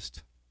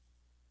checklist.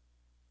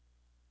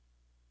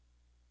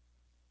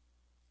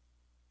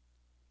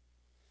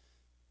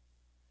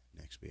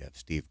 Next we have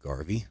Steve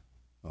Garvey.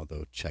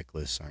 Although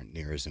checklists aren't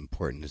near as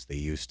important as they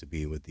used to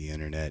be with the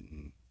internet,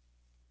 and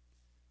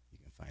you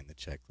can find the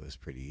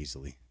checklist pretty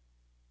easily.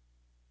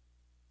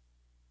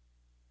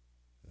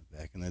 But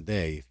back in the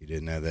day, if you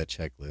didn't have that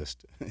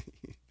checklist,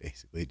 you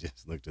basically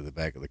just looked at the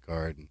back of the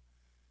card and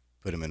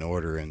put them in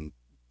order, and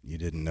you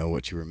didn't know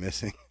what you were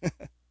missing. Next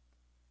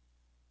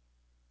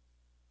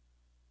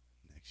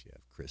you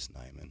have Chris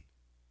Nyman.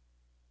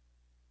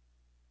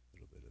 A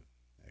little bit of,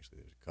 actually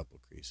there's a couple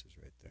creases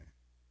right there.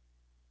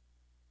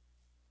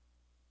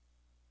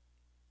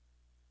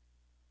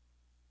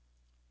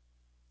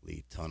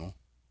 Lee Tunnel,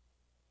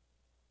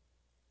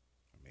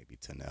 or maybe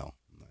Tunnell,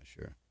 I'm not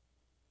sure.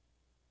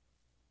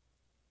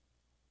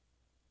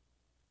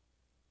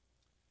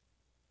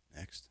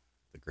 Next,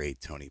 the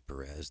great Tony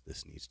Perez.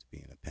 This needs to be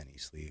in a penny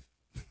sleeve.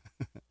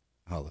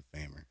 Hall of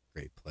Famer,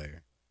 great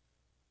player.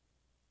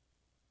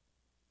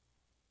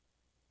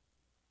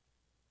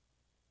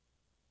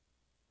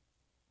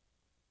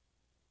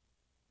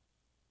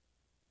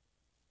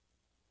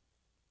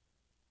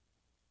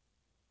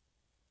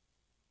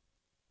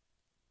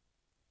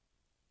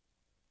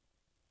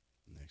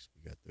 Next,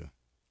 we got the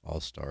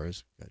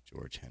All-Stars. We got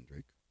George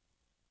Hendrick.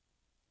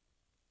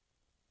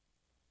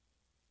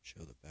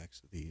 Show the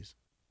backs of these.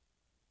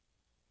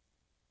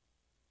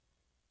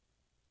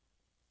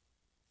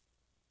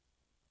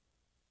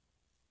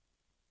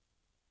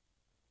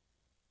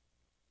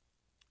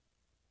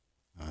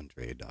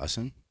 Andre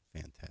Dawson,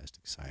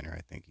 fantastic signer.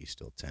 I think he's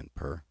still 10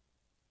 per.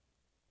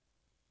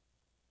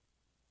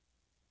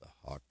 The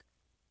Hawk.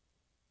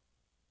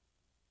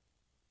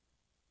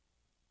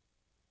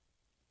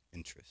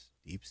 Interest,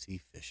 deep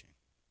sea fishing.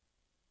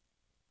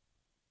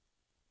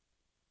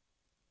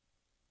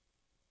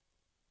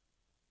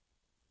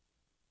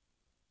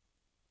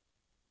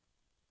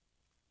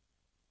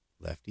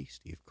 Lefty,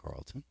 Steve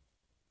Carlton.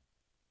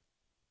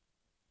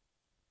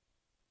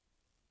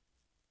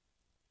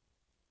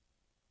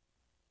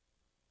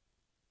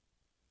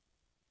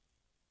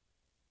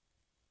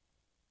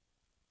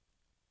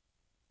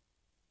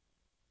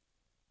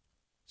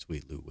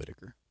 Sweet Lou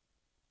Whitaker.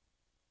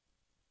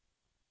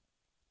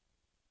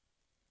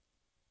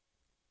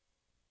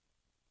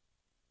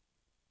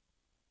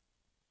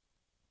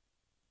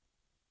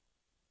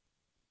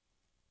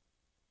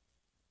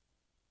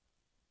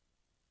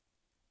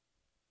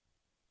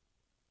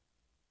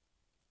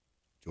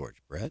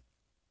 George Brett.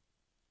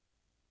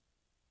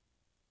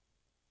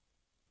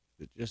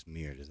 Is it just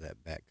me, or does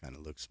that bat kind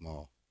of look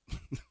small?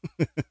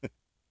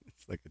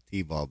 It's like a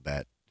T-ball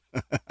bat.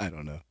 I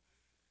don't know.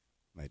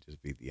 Might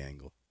just be the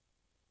angle.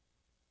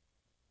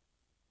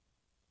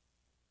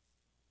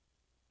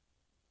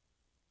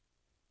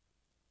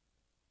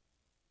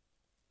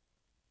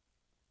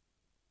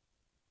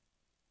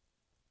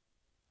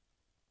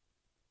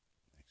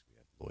 Next we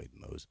have Lloyd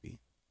Mosby.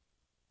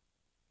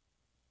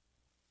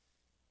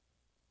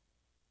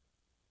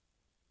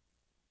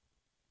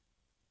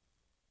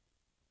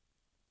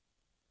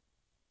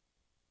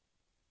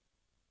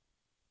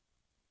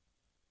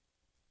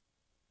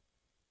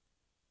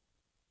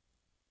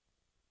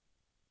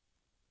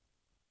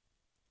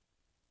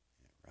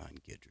 Ron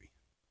Guidry.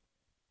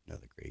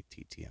 Another great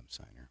TTM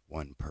signer.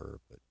 1 per,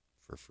 but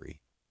for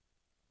free.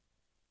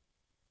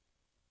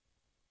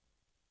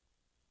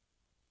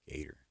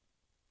 Gator.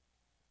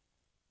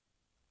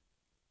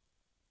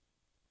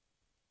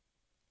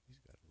 He's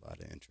got a lot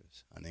of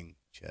interest. Hunting,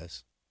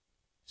 chess,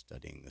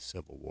 studying the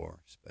Civil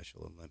War,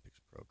 Special Olympics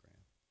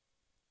program.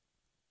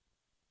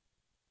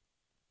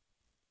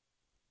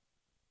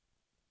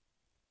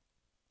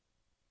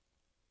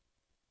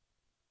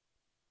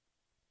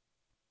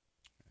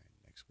 All right,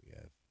 next we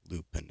have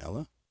Lou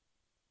Piniella.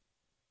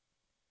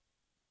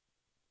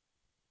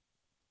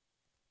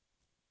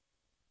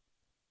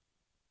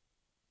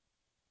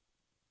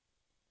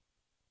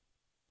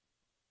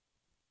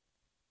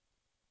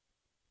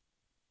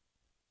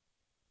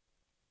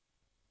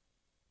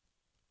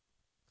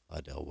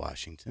 Claudell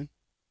Washington.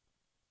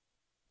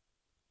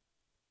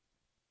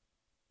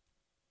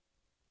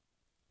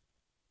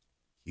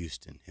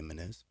 Houston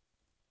Jimenez.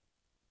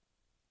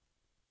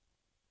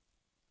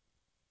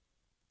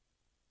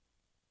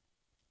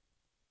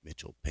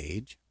 Mitchell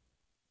Page.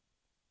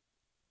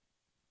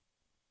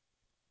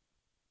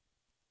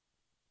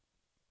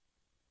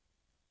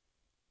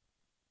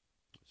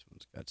 This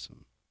one's got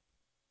some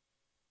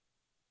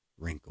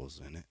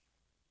wrinkles in it.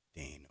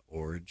 Dane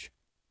Orge.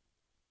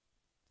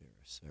 There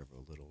are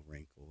several little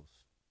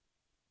wrinkles.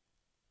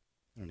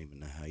 I don't even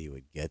know how you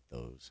would get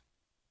those.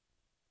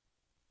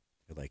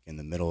 They're like in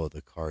the middle of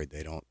the card.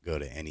 They don't go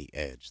to any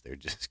edge. They're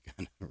just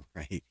kind of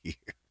right here.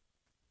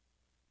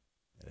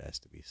 It has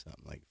to be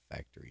something like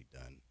factory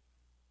done.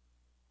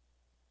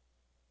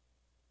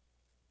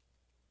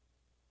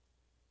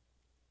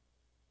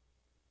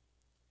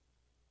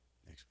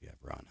 Next we have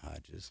Ron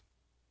Hodges.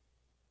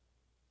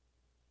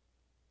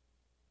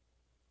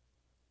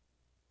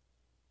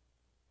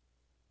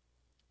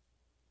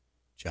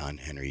 John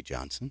Henry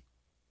Johnson.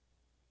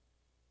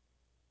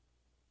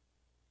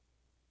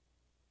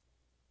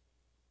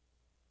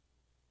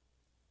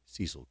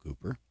 Cecil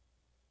Cooper.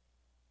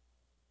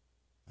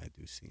 I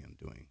do see him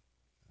doing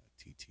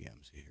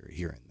TTMs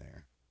here and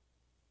there.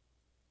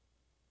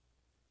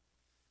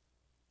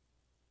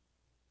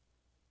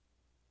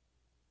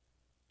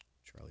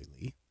 Charlie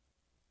Lee.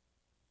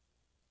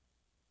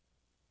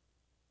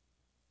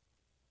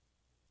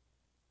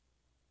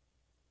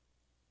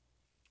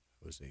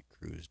 Jose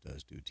Cruz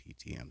does do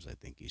TTMs. I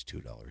think he's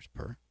 $2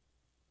 per.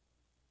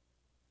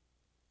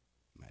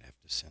 Might have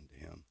to send to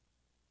him.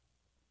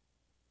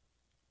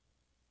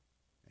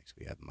 Next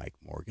we have Mike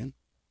Morgan.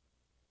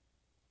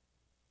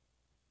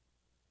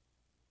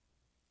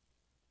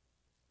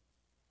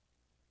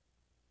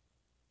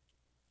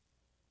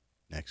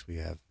 Next we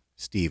have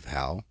Steve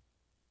Howe.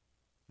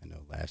 I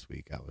know last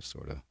week I was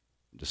sort of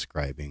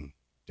describing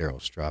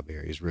Darryl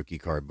Strawberry's rookie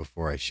card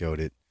before I showed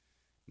it.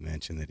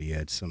 Mentioned that he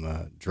had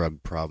some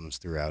drug problems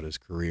throughout his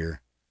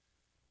career,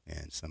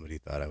 and somebody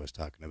thought I was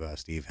talking about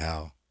Steve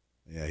Howe.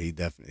 Yeah, he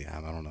definitely, I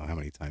don't know how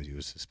many times he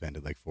was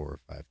suspended, like 4 or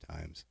 5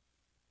 times.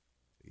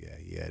 Yeah,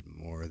 he had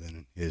more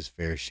than his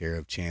fair share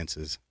of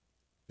chances.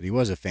 But he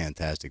was a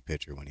fantastic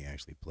pitcher when he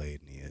actually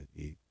played, and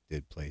he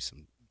did play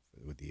some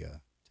with the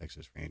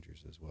Texas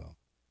Rangers as well.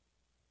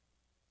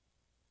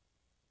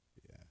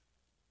 Yeah.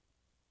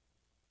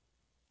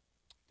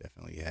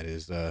 Definitely had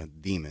his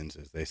demons,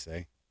 as they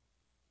say.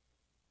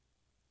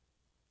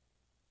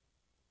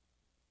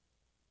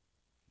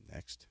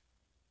 Next.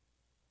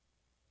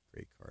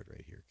 Great card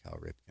right here. Cal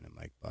Ripken and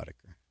Mike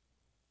Boddicker.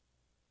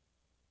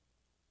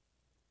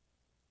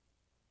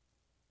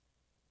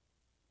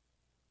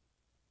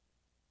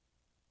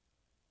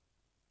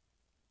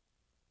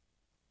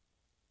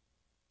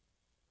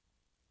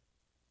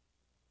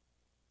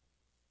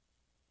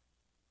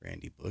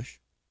 Randy Bush.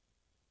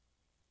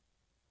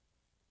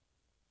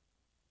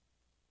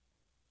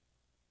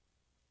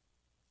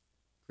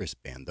 Chris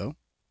Bando.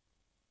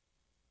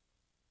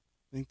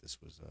 I think this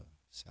was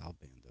Sal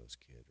Bando's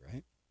kid,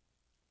 right?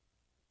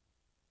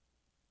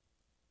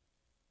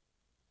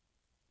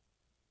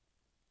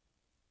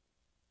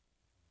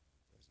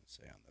 Doesn't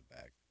say on the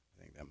back.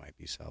 I think that might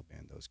be Sal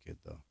Bando's kid,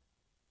 though.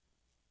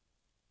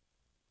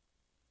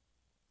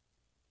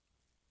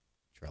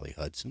 Charlie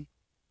Hudson.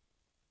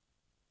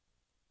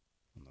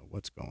 I don't know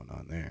what's going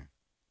on there.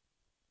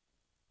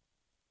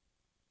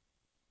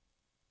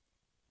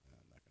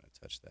 I'm not going to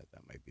touch that.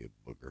 That might be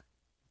a booger.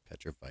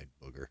 Petrified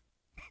booger.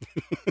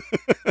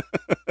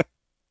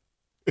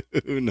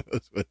 Who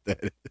knows what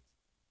that is?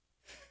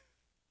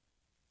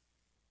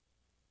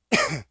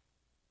 Next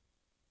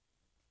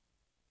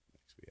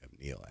we have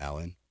Neil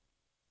Allen.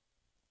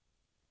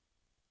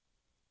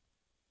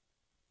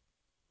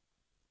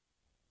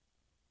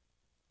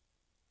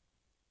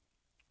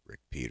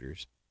 Rick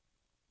Peters.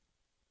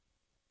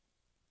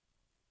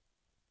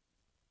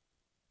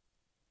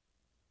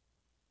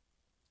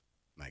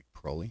 Mike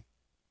Proley.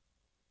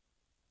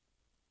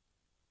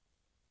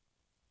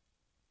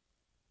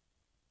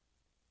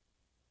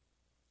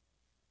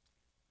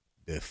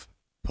 Biff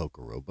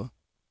Pocoroba.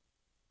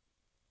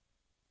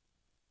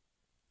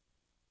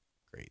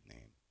 Great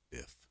name,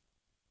 Biff.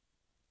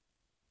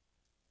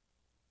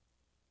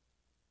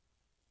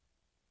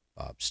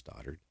 Bob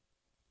Stoddard.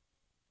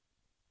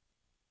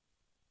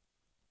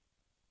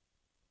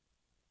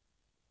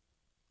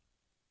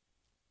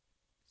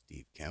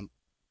 Steve Kemp.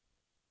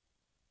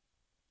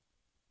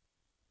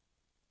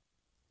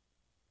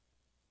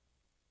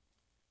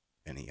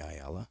 Benny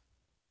Ayala.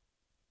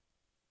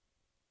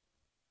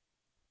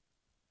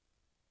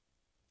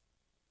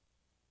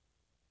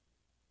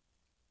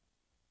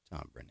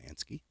 Tom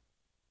Bernansky.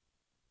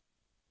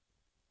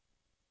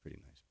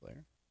 Pretty nice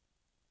player.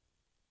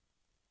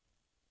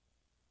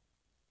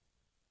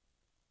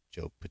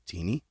 Joe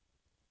Patini.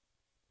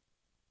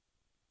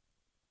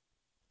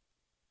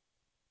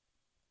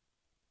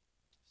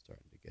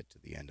 Starting to get to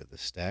the end of the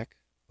stack.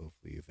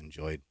 Hopefully you've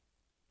enjoyed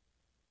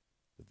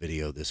the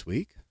video this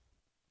week.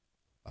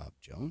 Bob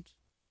Jones.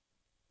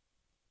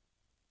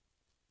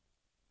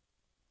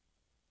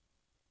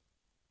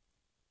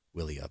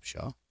 Willie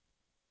Upshaw.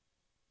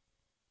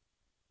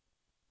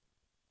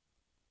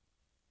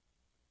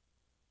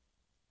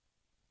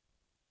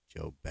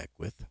 Joe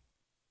Beckwith,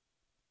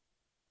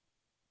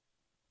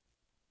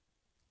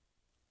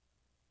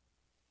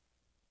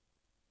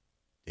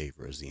 Dave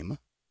Rosema,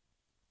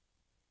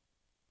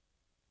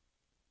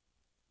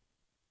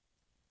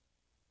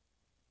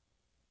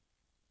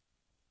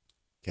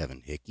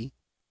 Kevin Hickey,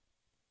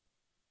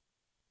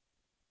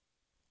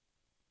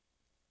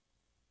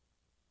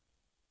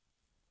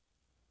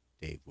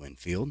 Dave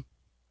Winfield,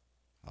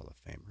 Hall of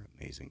Famer,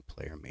 amazing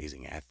player,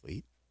 amazing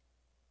athlete.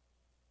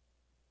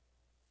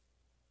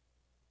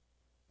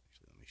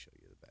 Actually, let me show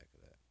you the back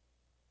of that.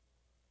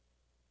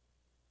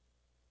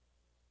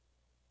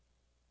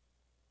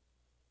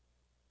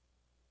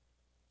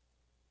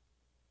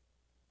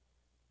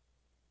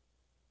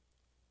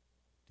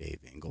 Dave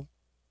Engel,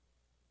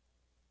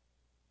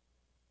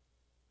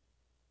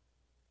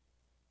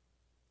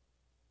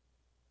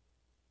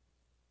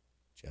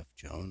 Jeff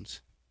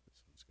Jones.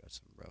 This one's got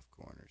some rough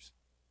corners.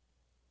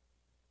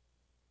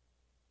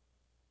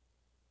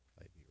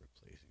 Probably be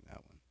replacing that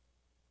one.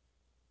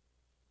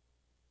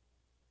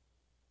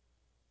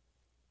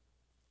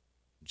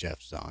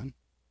 Jeff Zahn.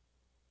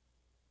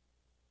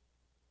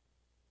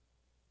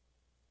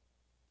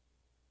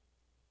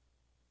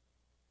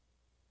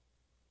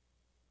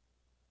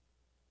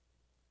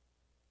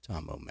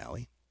 Tom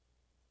O'Malley.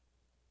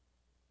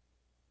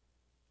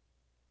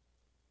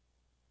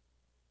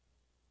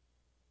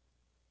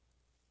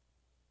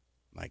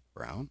 Mike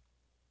Brown.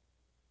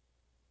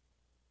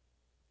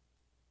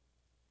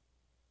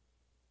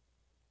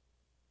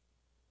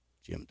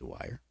 Jim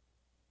Dwyer.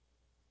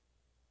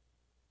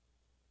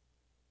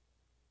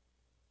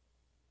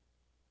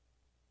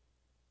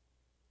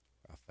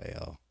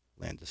 Rafael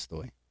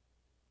Landestoy.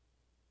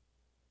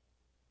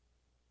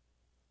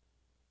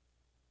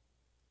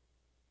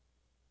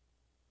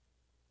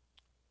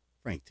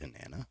 Frank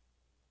Tanana,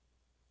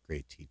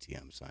 great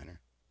TTM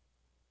signer.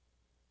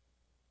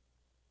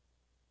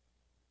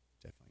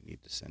 Definitely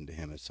need to send to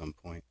him at some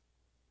point.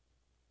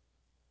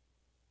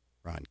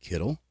 Ron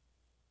Kittle,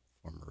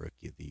 former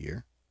Rookie of the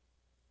Year.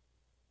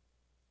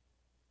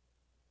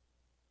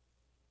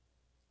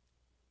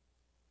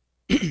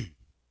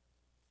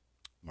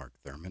 Mark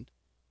Thurmond.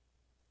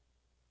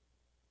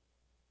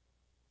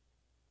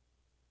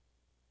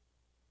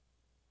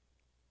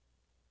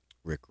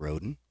 Rick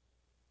Rhoden,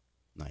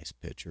 nice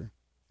pitcher.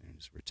 In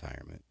his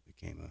retirement,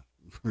 became a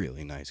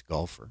really nice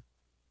golfer.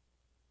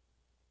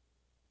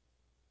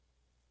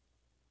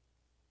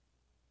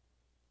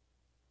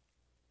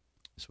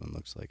 This one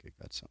looks like it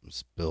got something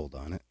spilled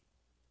on it.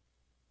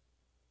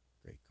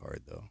 Great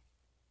card, though.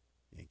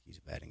 Yankees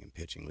batting and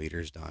pitching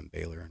leaders, Don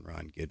Baylor and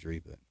Ron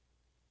Guidry, but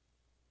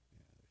yeah,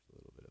 there's a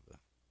little bit of a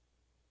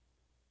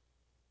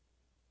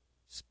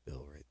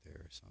spill right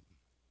there or something.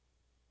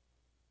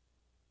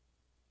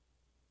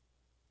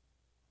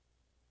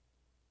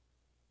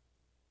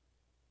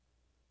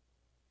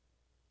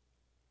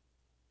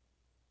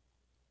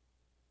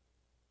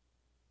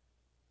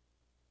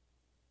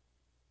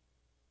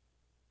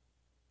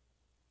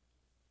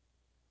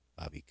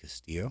 Bobby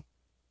Castillo.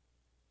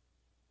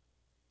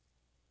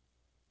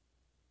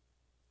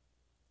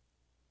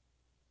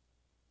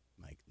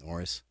 Mike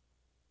Norris.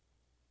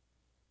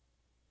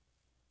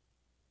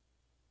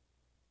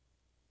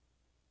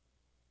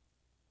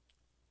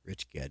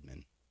 Rich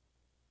Gedman.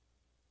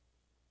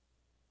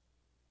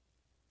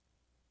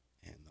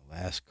 And the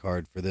last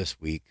card for this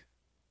week,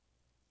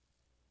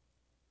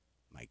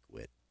 Mike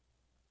Witt.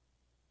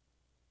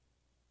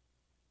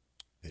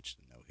 Pitched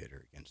a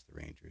no-hitter against the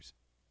Rangers.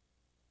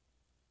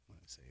 I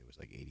want to say it was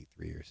like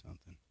 83 or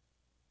something.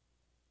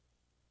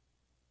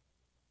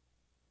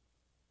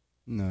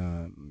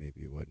 No,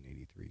 maybe it wasn't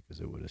 83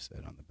 because it would have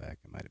said on the back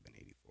it might have been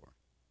 84.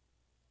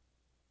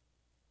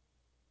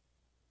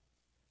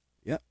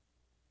 Yep.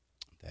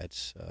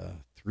 That's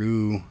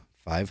through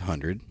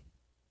 500,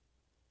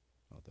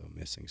 although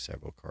missing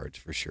several cards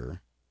for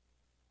sure.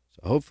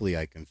 So hopefully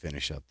I can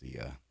finish up the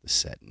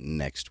set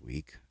next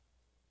week.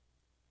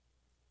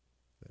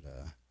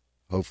 But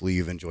hopefully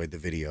you've enjoyed the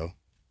video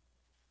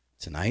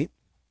tonight,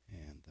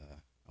 and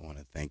I want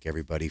to thank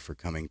everybody for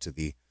coming to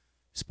the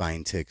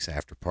Spine Ticks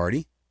after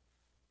party.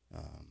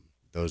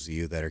 Those of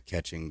you that are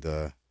catching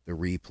the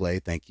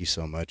replay, thank you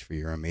so much for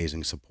your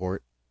amazing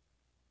support.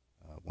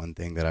 One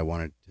thing that I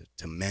wanted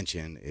to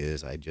mention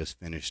is I just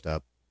finished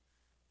up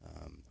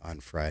on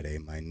Friday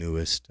my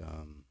newest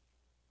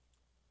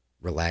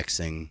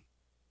relaxing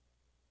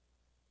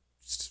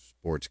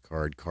sports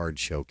card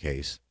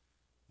showcase.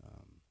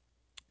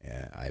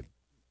 And I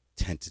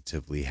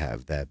tentatively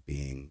have that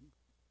being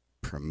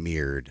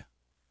premiered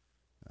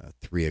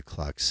 3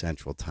 o'clock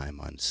Central Time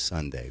on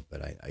Sunday,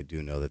 but I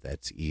do know that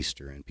that's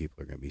Easter and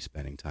people are going to be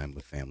spending time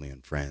with family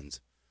and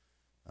friends.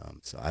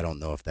 So I don't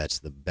know if that's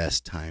the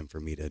best time for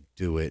me to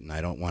do it, and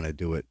I don't want to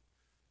do it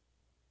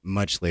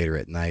much later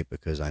at night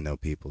because I know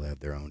people have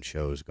their own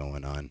shows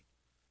going on.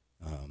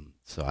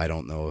 So I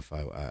don't know if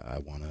I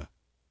want to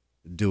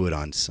do it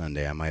on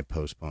Sunday. I might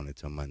postpone it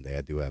till Monday.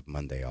 I do have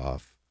Monday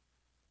off,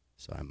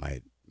 so I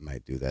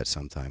might do that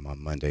sometime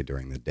on Monday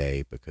during the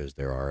day because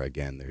there are,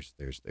 again,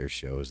 there's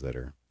shows that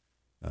are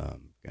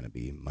going to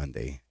be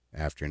Monday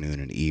afternoon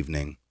and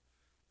evening.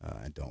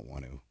 I don't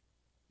want to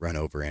run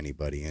over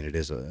anybody, and it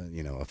is a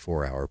a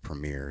 4-hour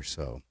premiere,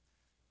 so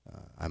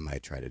I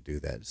might try to do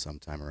that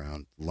sometime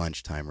around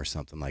lunchtime or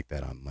something like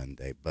that on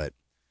Monday. But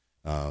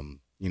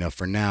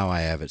for now,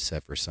 I have it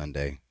set for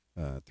Sunday,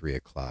 3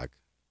 o'clock.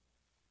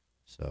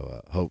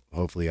 So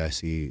hopefully I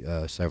see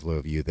several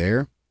of you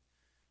there.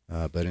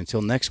 But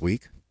until next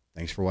week,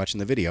 thanks for watching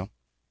the video,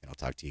 and I'll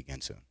talk to you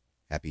again soon.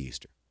 Happy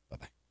Easter.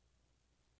 Bye-bye.